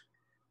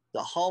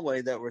the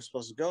hallway that we're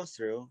supposed to go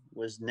through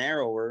was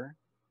narrower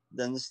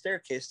than the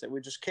staircase that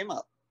we just came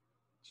up.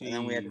 Jeez. And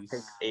then we had to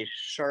take a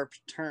sharp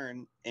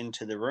turn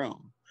into the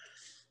room.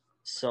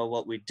 So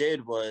what we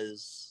did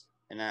was,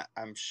 and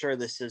I'm sure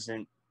this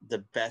isn't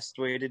the best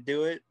way to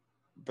do it,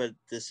 but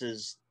this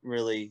is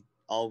really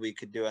all we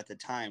could do at the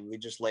time. We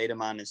just laid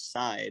him on his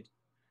side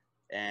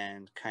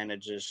and kind of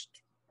just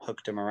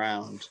hooked him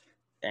around.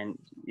 And,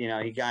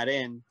 he got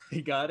in.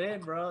 He got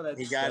in, bro. That's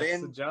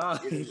the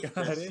job. He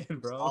got in,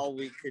 bro. All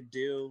we could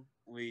do.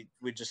 We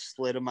just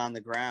slid him on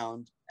the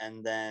ground.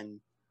 And then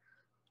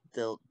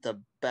the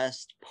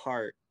best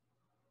part,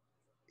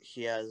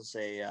 he has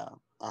a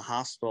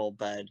hospital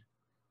bed,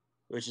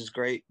 which is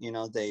great.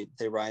 They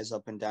rise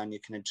up and down. You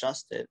can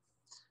adjust it.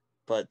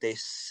 But they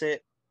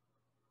sit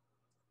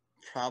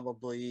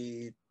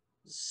probably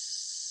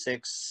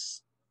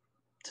 6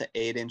 to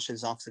 8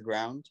 inches off the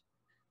ground.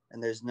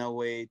 And there's no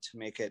way to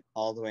make it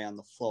all the way on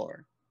the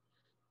floor.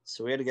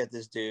 So we had to get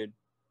this dude.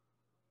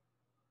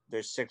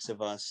 There's 6 of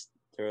us.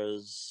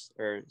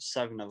 Or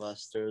 7 of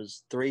us. There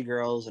was 3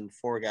 girls and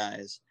 4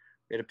 guys.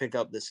 We had to pick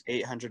up this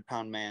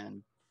 800-pound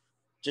man,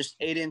 just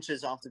 8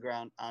 inches off the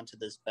ground onto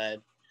this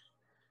bed.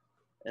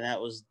 And that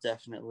was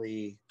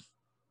definitely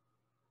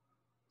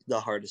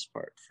the hardest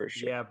part, for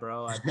sure. Yeah,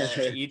 bro. I bet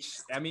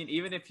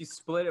even if you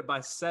split it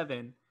by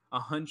 7,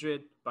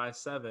 100 by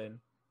 7,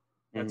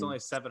 that's only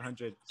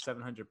 700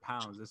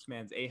 pounds. This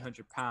man's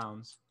 800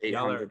 pounds.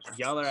 800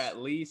 Y'all are at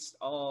least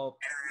all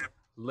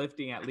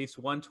lifting at least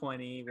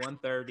 120,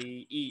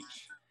 130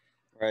 each.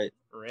 Right.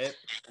 Rip.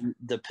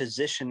 The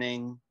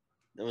positioning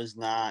was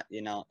not,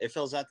 if it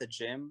was at the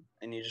gym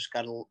and you just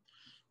got to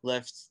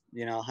lift,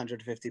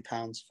 150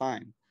 pounds,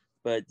 fine.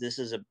 But this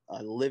is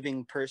a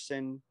living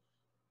person.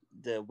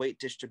 The weight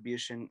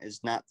distribution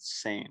is not the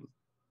same.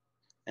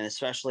 And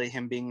especially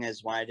him being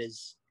as wide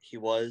as he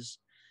was,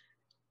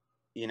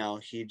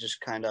 he just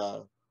kind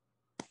of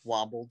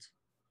wobbled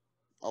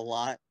a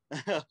lot.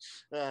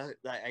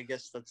 I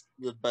guess that's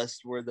the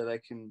best word that I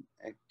can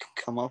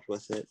come up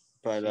with it.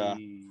 But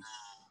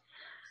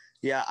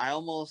yeah, I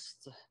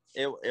almost,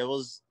 it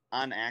was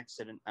on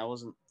accident. I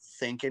wasn't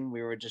thinking.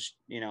 We were just,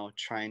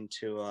 trying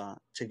to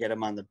get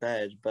him on the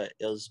bed. But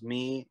it was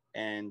me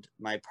and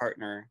my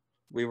partner.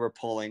 We were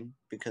pulling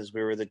because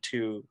we were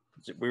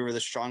the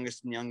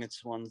strongest and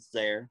youngest ones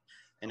there.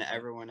 And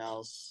everyone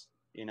else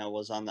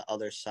was on the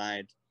other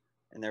side,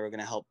 and they were going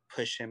to help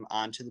push him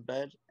onto the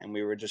bed, and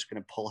we were just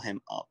going to pull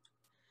him up.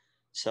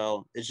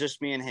 So it's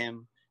just me and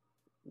him.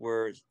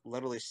 We're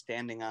literally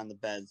standing on the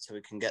bed so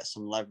we can get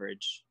some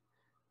leverage,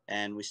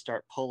 and we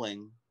start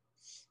pulling.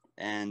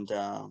 And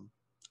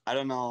I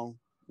don't know,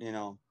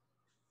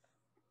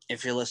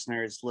 if your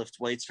listeners lift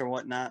weights or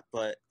whatnot,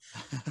 but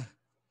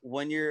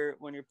when you're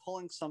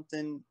pulling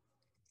something,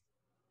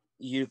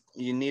 you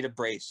need a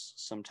brace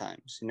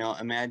sometimes.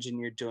 Imagine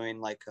you're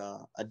doing like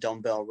a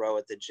dumbbell row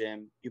at the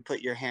gym. You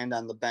put your hand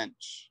on the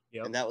bench,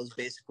 and that was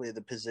basically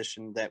the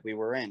position that we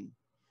were in.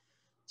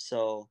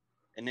 So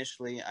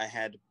initially, I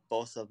had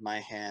both of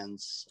my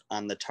hands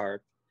on the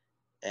tarp,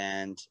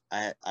 and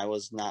I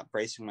was not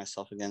bracing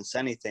myself against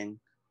anything.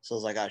 So I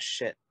was like, oh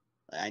shit,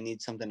 I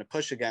need something to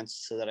push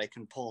against so that I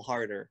can pull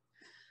harder.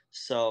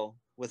 So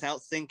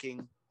without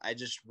thinking, I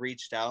just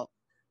reached out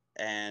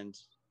and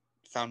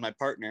found my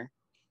partner.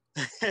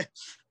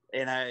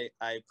 And I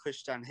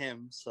pushed on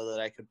him so that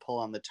I could pull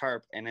on the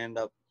tarp, and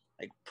ended up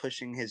like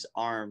pushing his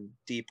arm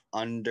deep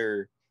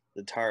under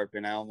the tarp,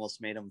 and I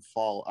almost made him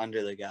fall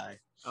under the guy.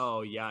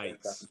 Oh,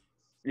 yikes.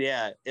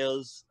 Yeah, it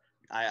was.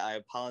 I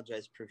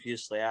apologized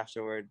profusely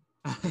afterward.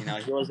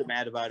 He wasn't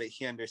mad about it.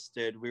 He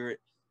understood. We were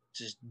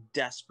just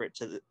desperate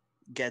to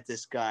get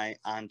this guy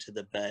onto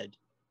the bed.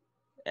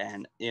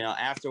 And,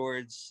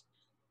 afterwards,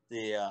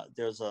 there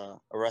was a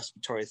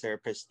respiratory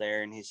therapist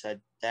there, and he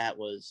said that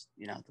was,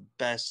 the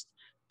best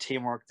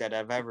teamwork that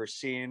I've ever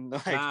seen.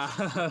 Like,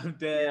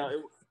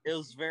 it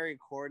was very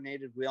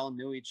coordinated. We all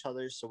knew each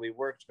other, so we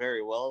worked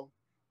very well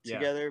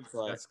together.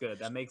 But that's good.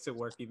 That makes it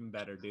work even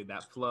better, dude.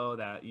 That flow,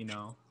 that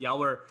y'all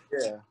were,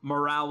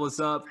 morale was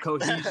up,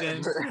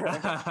 cohesion.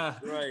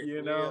 Right.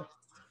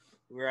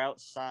 We were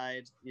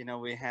outside,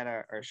 we had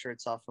our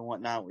shirts off and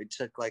whatnot. We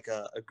took like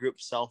a group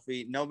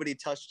selfie. Nobody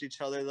touched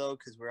each other though,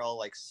 because we're all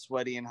like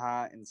sweaty and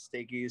hot and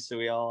sticky.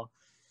 So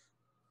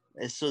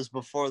this was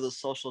before the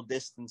social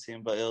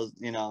distancing, but it was,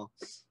 it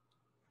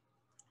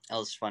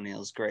was funny. It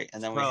was great.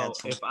 And then we had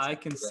if I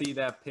can see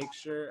that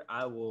picture,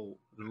 I will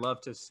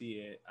love to see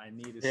it. I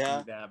need to see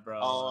that, bro.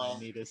 I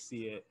need to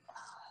see it.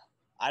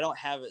 I don't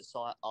have it,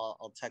 so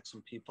I'll text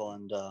some people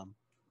and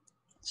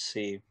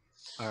see.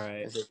 All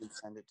right. If they can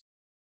send it.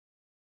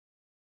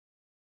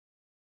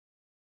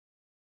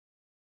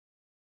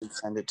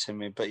 Send it to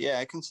me, but yeah,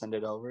 I can send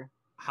it over.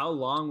 How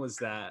long was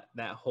that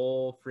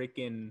whole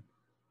freaking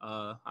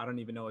I don't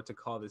even know what to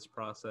call this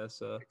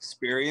process,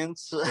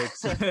 experience?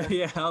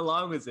 Yeah, how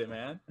long was it,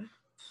 man?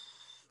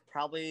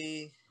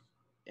 Probably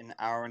an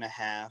hour and a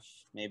half,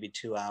 maybe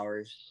 2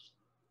 hours.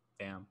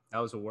 Damn, that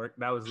was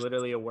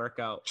literally a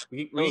workout.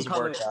 We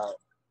call it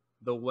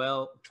the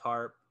well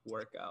tarp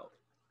workout.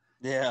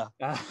 Yeah.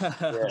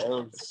 It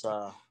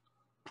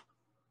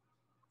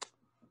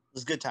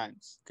was good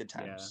times.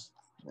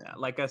 Yeah.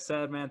 Like I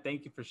said, man,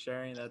 thank you for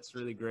sharing. That's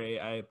really great.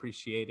 I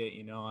appreciate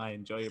it. I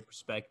enjoy your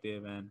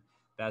perspective, and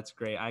that's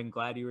great. I'm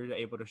glad you were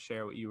able to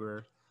share what you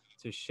were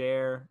to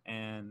share,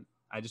 and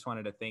I just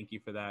wanted to thank you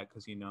for that,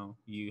 because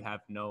you have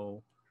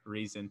no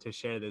reason to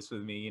share this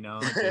with me.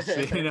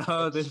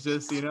 There's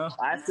just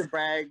I have to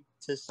brag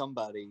to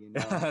somebody.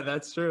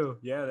 That's true.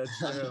 Yeah, that's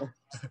true.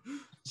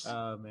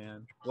 Oh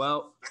man.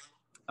 Well,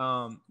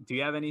 do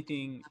you have any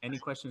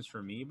questions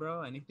for me,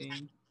 bro?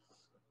 Anything?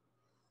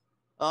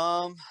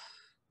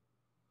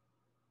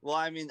 Well,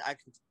 I mean,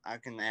 I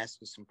can ask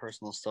you some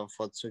personal stuff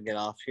once we get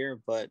off here,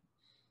 but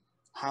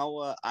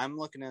how I'm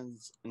looking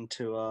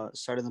into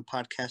starting the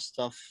podcast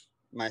stuff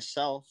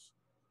myself.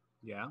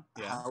 Yeah.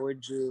 How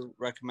would you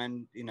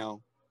recommend,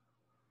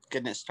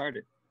 getting it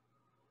started?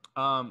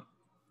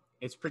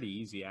 It's pretty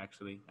easy,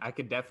 actually. I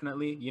could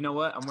definitely, you know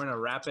what? I'm going to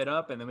wrap it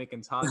up, and then we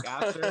can talk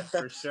after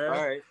for sure.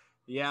 All right.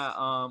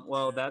 Yeah.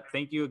 Well,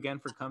 thank you again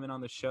for coming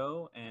on the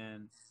show,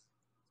 and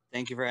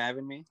thank you for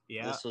having me.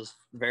 Yeah. This was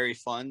very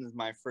fun. This is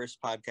my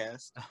first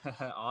podcast.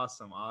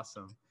 Awesome.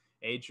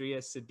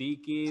 Idress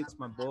Siddiqui, it's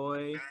my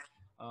boy.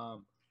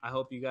 I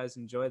hope you guys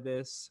enjoy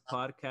this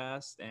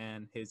podcast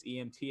and his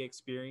EMT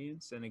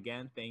experience. And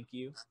again, thank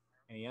you.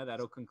 And yeah,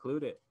 that'll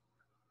conclude it.